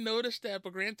never even noticed that,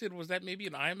 but granted, was that maybe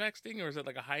an IMAX thing, or is it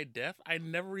like a high def? I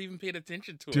never even paid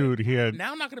attention to it. Dude, he had...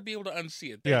 Now I'm not going to be able to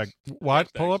unsee it. Thanks. Yeah,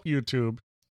 pull up YouTube.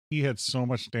 He had so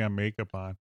much damn makeup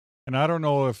on. And I don't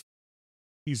know if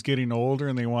he's getting older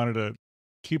and they wanted to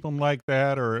keep him like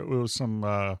that, or it was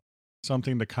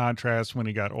something to contrast when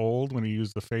he got old, when he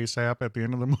used the face app at the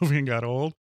end of the movie and got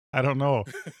old. I don't know.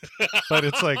 But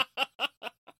it's like...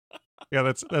 Yeah,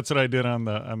 that's what I did on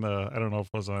the I don't know if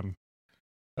it was on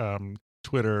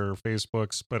Twitter or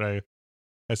Facebook's, but I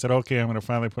said, okay, I'm going to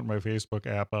finally put my Facebook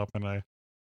app up, and I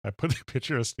put the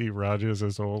picture of Steve Rogers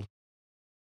as old.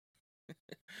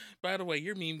 By the way,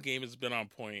 your meme game has been on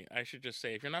point. I should just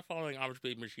say, if you're not following Amish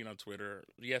Baby Machine on Twitter,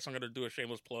 yes, I'm going to do a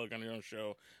shameless plug on your own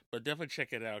show, but definitely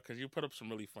check it out because you put up some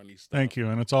really funny stuff. Thank you,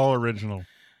 and it's all original.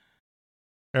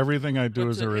 Everything I do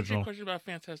is original. Answer question about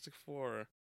Fantastic Four,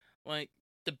 like,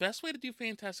 the best way to do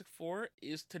Fantastic Four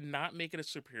is to not make it a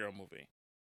superhero movie.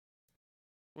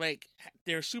 Like,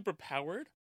 they're super powered,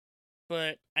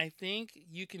 but I think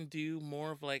you can do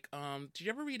more of like, did you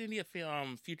ever read any of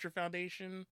Future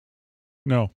Foundation?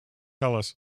 No. Tell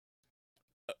us.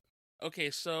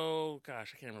 Okay, so,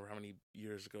 gosh, I can't remember how many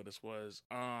years ago this was.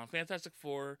 Fantastic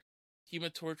Four,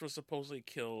 Human Torch was supposedly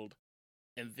killed,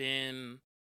 and then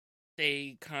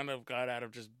they kind of got out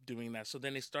of just doing that. So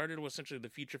then they started with essentially the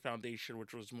Future Foundation,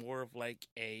 which was more of like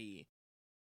a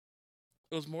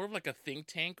think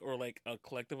tank or like a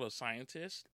collective of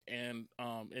scientists. And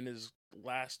in his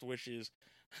last wishes,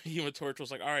 Human Torch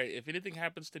was like, all right, if anything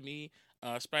happens to me,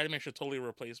 Spider-Man should totally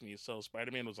replace me. So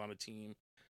Spider-Man was on a team.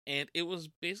 And it was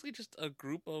basically just a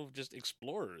group of just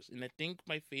explorers. And I think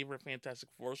my favorite Fantastic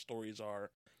Four stories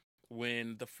are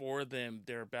when the four of them,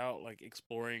 they're about like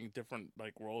exploring different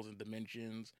like worlds and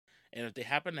dimensions. And if they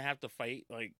happen to have to fight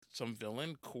like some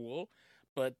villain, cool.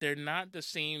 But they're not the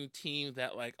same team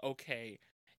that like, okay,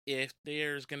 if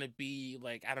there's gonna be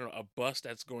like, I don't know, a bus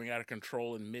that's going out of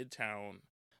control in Midtown,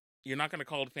 you're not gonna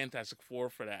call it Fantastic Four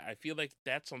for that. I feel like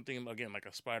that's something, again, like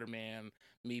a Spider-Man,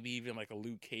 maybe even like a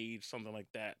Luke Cage, something like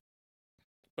that.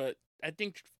 But I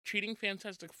think treating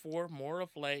Fantastic Four more of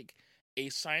like a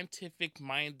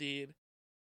scientific-minded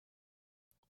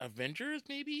Avengers,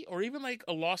 maybe, or even like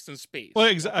a Lost in Space. Well,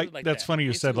 Like that's that. funny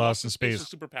you said Basically, Lost in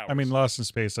Space. with superpowers. I mean, Lost in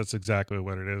Space, that's exactly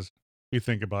what it is. You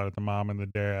think about it, the mom and the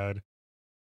dad,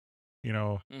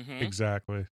 Mhm.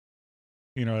 exactly.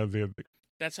 The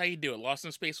That's how you do it. Lost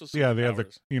in Space with yeah, they have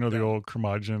superpowers. the old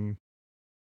curmudgeon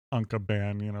Unca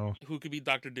band, Who could be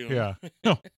Doctor Doom? Yeah.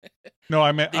 No,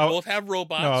 I meant They both have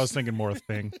robots. No, I was thinking more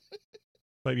Thing.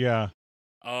 But yeah.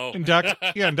 Oh. And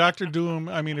Doctor Doom,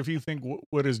 I mean, if you think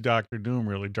what is Doctor Doom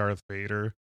really? Darth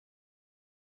Vader.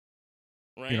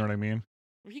 Right? You know what I mean?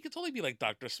 He could totally be like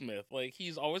Dr. Smith. Like,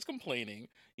 he's always complaining.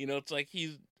 It's like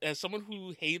he's, as someone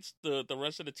who hates the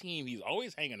rest of the team, he's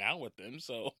always hanging out with them.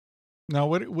 So now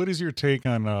what is your take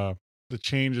on the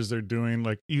changes they're doing?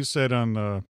 Like you said on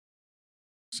the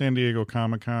San Diego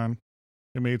Comic-Con,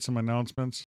 they made some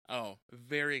announcements. Oh,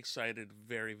 very excited.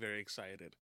 Very, very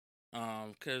excited.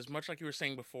 Because much like you were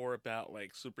saying before about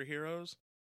like superheroes,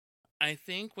 I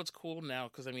think what's cool now,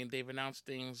 because I mean, they've announced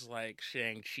things like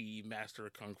Shang-Chi, Master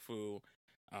of Kung Fu.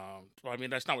 Well, I mean,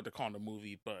 that's not what they're calling the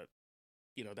movie, but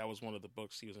that was one of the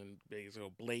books he was in.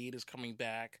 So Blade is coming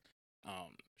back.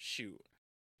 Shoot.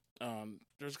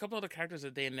 There's a couple other characters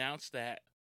that they announced that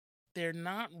they're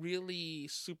not really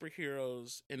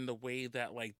superheroes in the way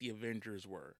that like the Avengers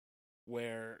were,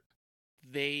 where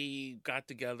they got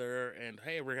together and,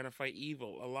 hey, we're gonna fight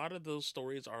evil. A lot of those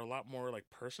stories are a lot more like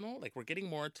personal. Like, we're getting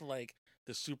more into like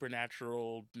the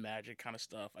supernatural magic kind of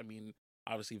stuff. I mean,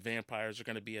 obviously vampires are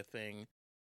gonna be a thing.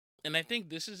 And I think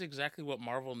this is exactly what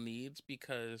Marvel needs,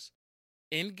 because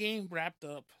Endgame wrapped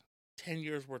up 10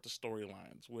 years worth of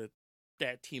storylines with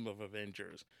that team of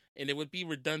Avengers. And it would be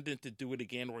redundant to do it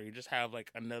again where you just have like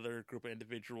another group of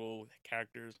individual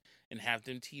characters and have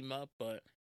them team up. But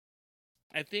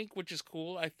I think, which is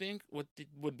cool, I think what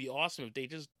would be awesome if they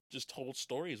just told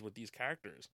stories with these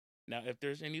characters. Now, if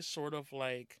there's any sort of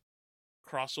like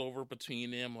crossover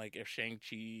between them, like if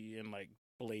Shang-Chi and like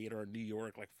Blade or New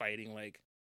York like fighting like,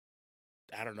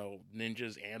 I don't know,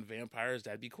 ninjas and vampires,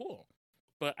 that'd be cool.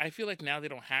 But I feel like now they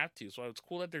don't have to. So it's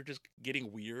cool that they're just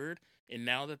getting weird. And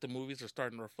now that the movies are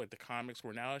starting to reflect the comics,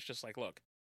 where now it's just like, look,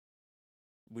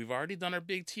 we've already done our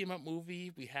big team up movie.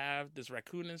 We have this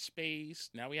raccoon in space.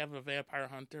 Now we have a vampire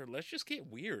hunter. Let's just get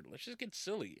weird. Let's just get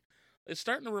silly. It's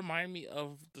starting to remind me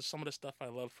of some of the stuff I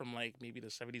love from like maybe the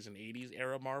 70s and 80s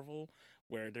era Marvel,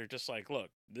 where they're just like,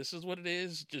 look, this is what it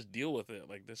is. Just deal with it.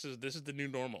 Like, this is the new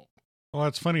normal. Well,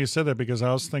 it's funny you said that, because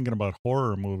I was thinking about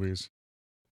horror movies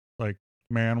like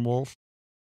Man-Wolf.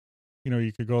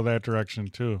 You could go that direction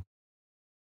too.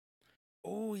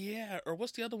 Oh, yeah. Or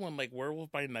what's the other one? Like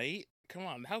Werewolf by Night? Come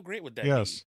on. How great would that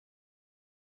Yes.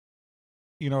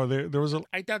 be? There was a...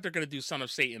 I doubt they're going to do Son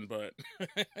of Satan, but...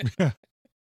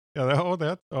 Yeah,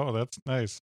 that's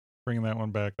nice. Bringing that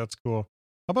one back. That's cool.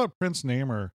 How about Prince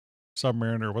Namor,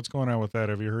 Submariner? What's going on with that?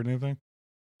 Have you heard anything?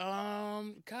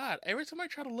 God, every time I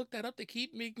try to look that up, they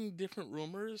keep making different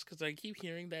rumors, because I keep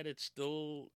hearing that it's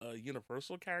still a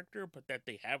Universal character, but that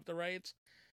they have the rights.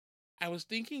 I was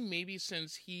thinking maybe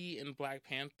since he and Black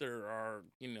Panther are,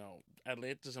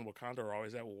 Atlantis and Wakanda are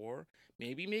always at war,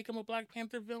 maybe make him a Black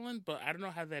Panther villain, but I don't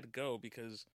know how that'd go,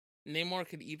 because Namor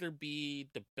could either be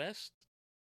the best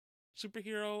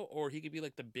superhero, or he could be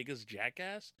like the biggest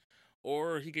jackass,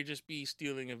 or he could just be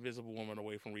stealing Invisible Woman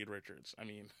away from Reed Richards. I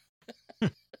mean...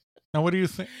 Now, what do you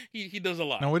think? He does a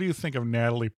lot. Now, what do you think of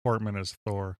Natalie Portman as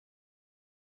Thor?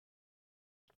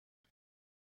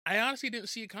 I honestly didn't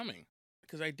see it coming,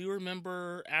 because I do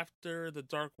remember after The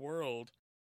Dark World,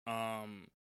 I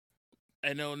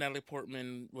know Natalie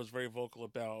Portman was very vocal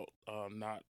about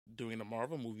not doing the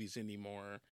Marvel movies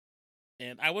anymore,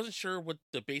 and I wasn't sure what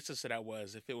the basis of that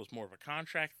was. If it was more of a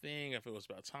contract thing, if it was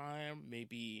about time,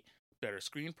 maybe better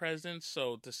screen presence.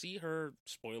 So to see her,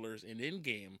 spoilers, in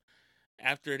Endgame,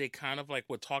 after they kind of like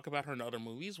would talk about her in other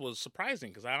movies, was surprising,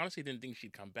 because I honestly didn't think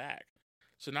she'd come back.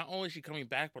 So not only is she coming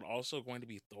back, but also going to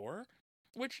be Thor,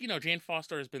 which, Jane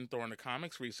Foster has been Thor in the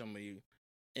comics recently.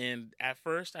 And at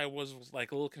first I was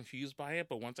like a little confused by it,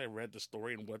 but once I read the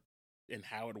story and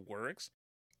how it works,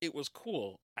 it was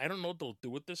cool. I don't know if they'll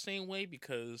do it the same way,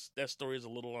 because that story is a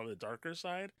little on the darker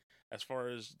side as far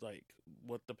as like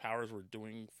what the powers were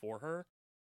doing for her.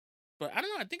 But I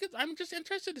don't know. I'm just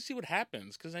interested to see what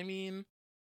happens, because I mean,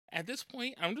 at this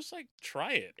point, I'm just like,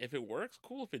 try it. If it works,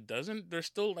 cool. If it doesn't, there's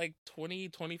still like 20,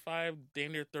 25,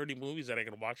 damn near 30 movies that I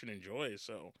can watch and enjoy.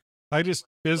 So I just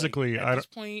physically, Like, at this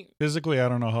point, I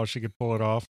don't know how she could pull it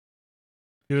off.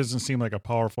 She doesn't seem like a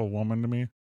powerful woman to me.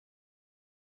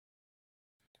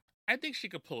 I think she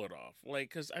could pull it off. Like,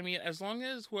 because, I mean, as long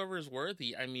as whoever is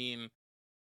worthy, I mean,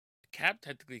 Cap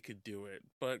technically could do it.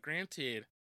 But granted,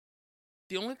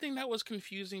 the only thing that was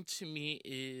confusing to me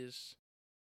is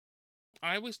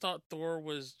I always thought Thor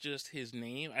was just his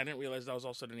name. I didn't realize that was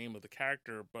also the name of the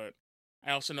character, but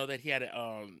I also know that he had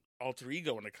an alter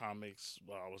ego in the comics.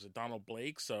 Was it Donald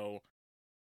Blake? So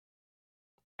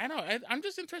I don't know. I'm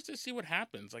just interested to see what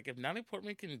happens. Like, if Natalie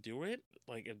Portman can do it,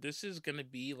 like, if this is gonna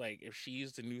be like if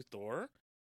she's the new Thor,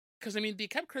 because I mean they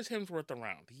kept Chris Hemsworth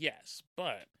around, yes,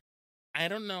 but I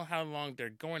don't know how long they're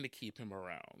going to keep him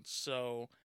around. So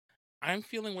I'm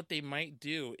feeling what they might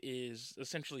do is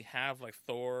essentially have like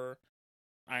Thor,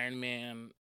 Iron Man,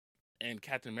 and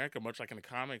Captain America, much like in the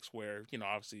comics, where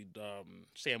obviously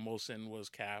Sam Wilson was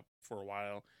Cap for a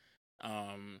while.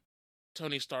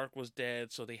 Tony Stark was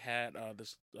dead, so they had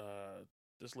this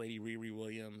lady Riri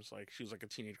Williams, like she was like a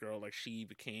teenage girl, like she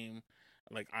became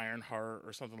like Ironheart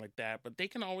or something like that. But they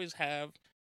can always have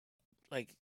like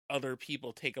other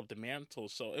people take up the mantle,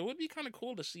 so it would be kind of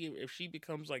cool to see if she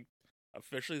becomes like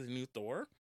officially the new Thor.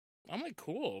 I'm like,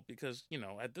 cool, because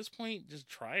at this point, just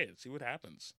try it, see what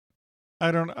happens.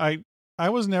 I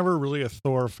was never really a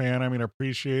Thor fan. I mean, I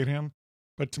appreciate him,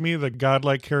 but to me, the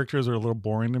godlike characters are a little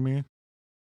boring to me.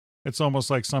 It's almost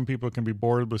like some people can be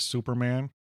bored with Superman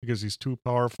because he's too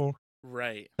powerful.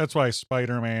 Right. That's why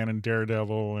Spider-Man and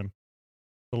Daredevil and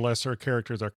the lesser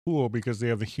characters are cool, because they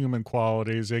have the human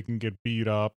qualities. They can get beat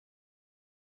up,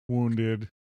 wounded,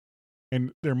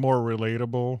 and they're more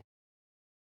relatable,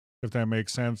 if that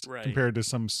makes sense, Right. compared to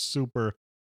some super,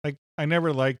 like, I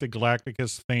never liked the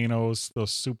Galacticus, Thanos,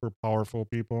 those super powerful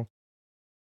people.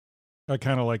 I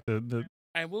kind of like the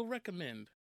I will recommend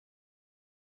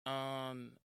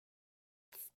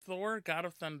Thor God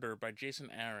of Thunder by Jason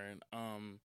Aaron.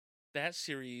 That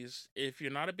series, if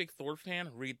you're not a big Thor fan,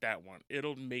 read that one.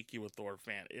 It'll make you a Thor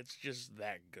fan. It's just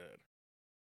that good.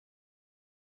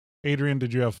 Adrian,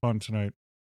 did you have fun tonight?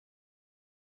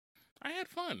 I had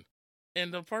fun.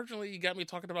 And unfortunately, you got me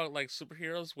talking about like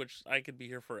superheroes, which I could be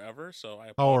here forever, so I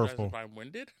apologize Powerful. if I'm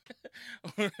winded.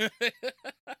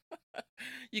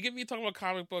 You get me talking about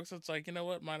comic books, it's like, you know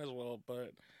what, might as well.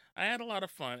 But I had a lot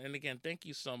of fun. And again, thank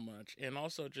you so much. And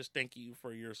also just thank you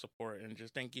for your support, and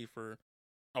just thank you for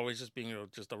always just being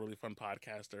just a really fun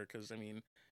podcaster. Because, I mean,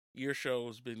 your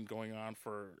show's been going on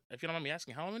for, if you don't mind me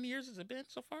asking, how many years has it been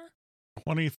so far?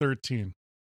 2013.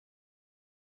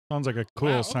 Sounds like a cool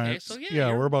Wow, okay, science. so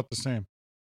Yeah, we're about the same.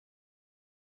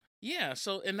 Yeah,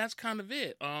 so and that's kind of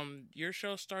it. Your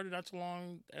show started not too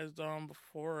long as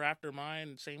before or after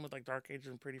mine. Same with like Dark Ages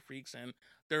and Pretty Freaks, and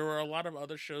there were a lot of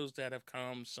other shows that have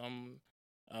come. Some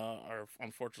are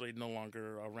unfortunately no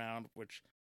longer around.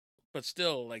 But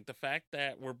still, like the fact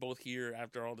that we're both here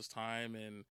after all this time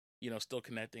and still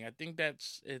connecting, I think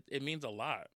that's it. It means a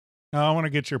lot. Now, I want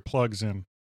to get your plugs in.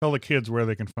 Tell the kids where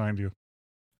they can find you.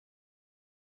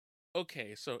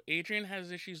 Okay, so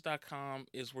AdrianHasIssues.com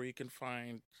is where you can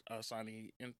find us on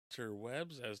the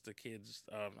interwebs, as the kids,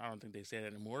 I don't think they say that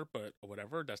anymore, but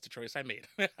whatever, that's the choice I made.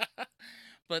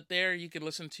 But there you can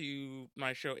listen to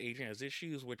my show, Adrian Has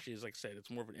Issues, which is, like I said,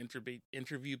 it's more of an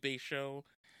interview-based show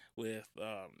with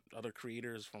other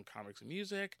creators from comics and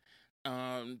music.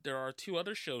 There are 2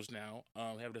 other shows now.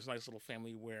 We have this nice little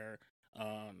family where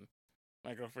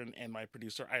my girlfriend and my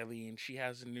producer Eileen, she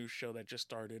has a new show that just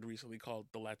started recently called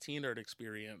The Latin Nerd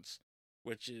Experience,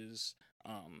 which is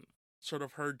sort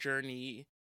of her journey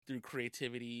through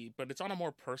creativity, but it's on a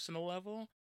more personal level.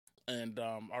 And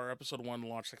our episode 1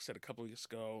 launched, like I said, a couple weeks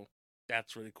ago.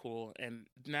 That's really cool. And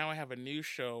now I have a new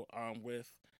show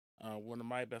with one of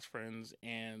my best friends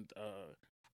and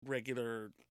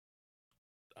regular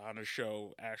on a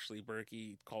show, Ashley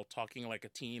Berkey, called Talking Like a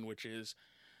Teen, which is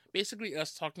basically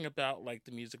us talking about like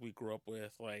the music we grew up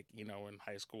with, like in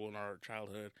high school and our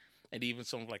childhood, and even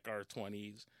some of like our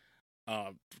 20s.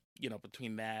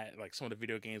 Between that, like some of the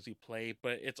video games we play,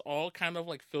 but it's all kind of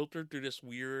like filtered through this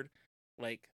weird,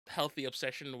 like healthy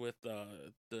obsession with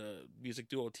the music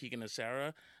duo Tegan and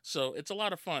Sara. So it's a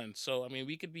lot of fun. So I mean,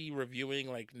 we could be reviewing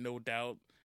like No Doubt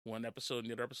one episode, and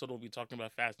the other episode we'll be talking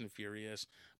about Fast and Furious.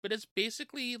 But it's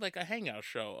basically like a hangout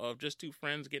show of just 2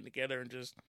 friends getting together and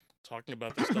just talking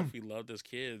about the stuff we loved as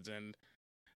kids. And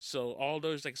so all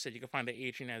those, like I said, you can find at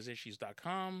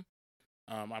AdrianHasIssues.com.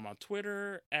 I'm on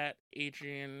Twitter at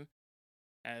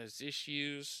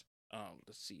AdrianHasIssues.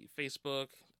 Let's see, Facebook,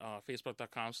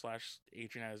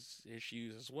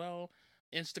 Facebook.com/AdrianHasIssues as well.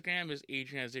 Instagram is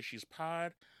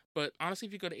AdrianHasIssuesPod. But honestly,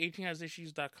 if you go to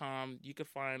adrianhasissues.com, you can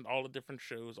find all the different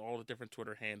shows, all the different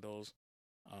Twitter handles.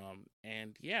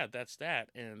 And yeah, that's that.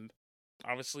 And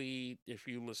obviously, if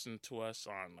you listen to us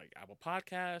on like Apple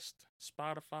Podcast,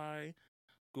 Spotify,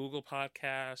 Google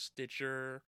Podcast,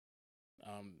 Stitcher,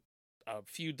 a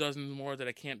few dozen more that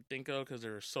I can't think of because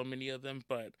there are so many of them.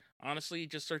 But honestly,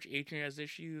 just search Adrian Has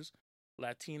Issues,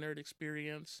 Latinerd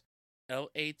Experience,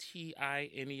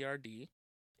 LATINERD,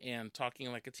 and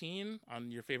Talking Like a Teen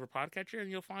on your favorite podcatcher,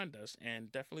 and you'll find us.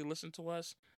 And definitely listen to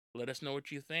us. Let us know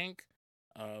what you think.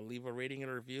 Leave a rating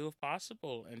and a review if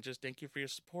possible, and just thank you for your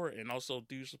support. And also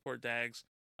do support Dags,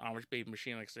 Amish Baby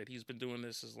Machine. Like I said, he's been doing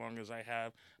this as long as I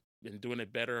have, been doing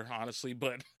it better, honestly,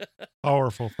 but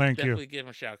Powerful. Thank you. definitely give him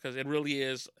a shout because it really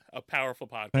is a powerful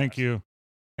podcast. Thank you.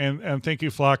 And thank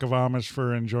you, Flock of Amish,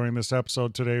 for enjoying this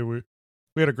episode today. We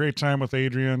had a great time with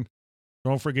Adrian.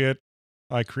 Don't forget,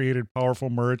 I created powerful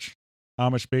merch,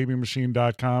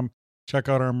 AmishBabyMachine.com. Check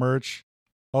out our merch.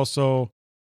 Also,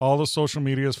 all the social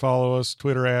medias, follow us.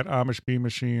 Twitter at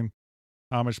AmishBMachine,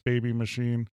 Amish Baby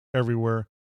Machine, everywhere.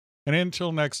 And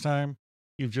until next time,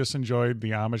 you've just enjoyed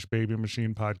the Amish Baby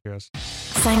Machine podcast.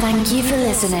 Thank you for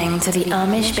listening to the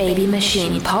Amish Baby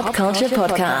Machine Pop Culture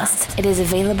Podcast. It is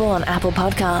available on Apple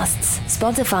Podcasts,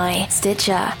 Spotify,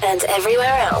 Stitcher, and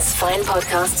everywhere else fine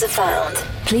podcasts are found.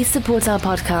 Please support our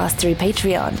podcast through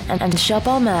Patreon and shop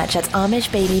our merch at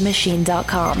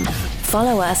AmishBabyMachine.com.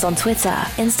 Follow us on Twitter,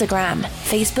 Instagram,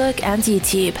 Facebook, and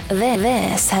YouTube.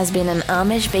 This has been an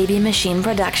Amish Baby Machine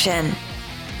production.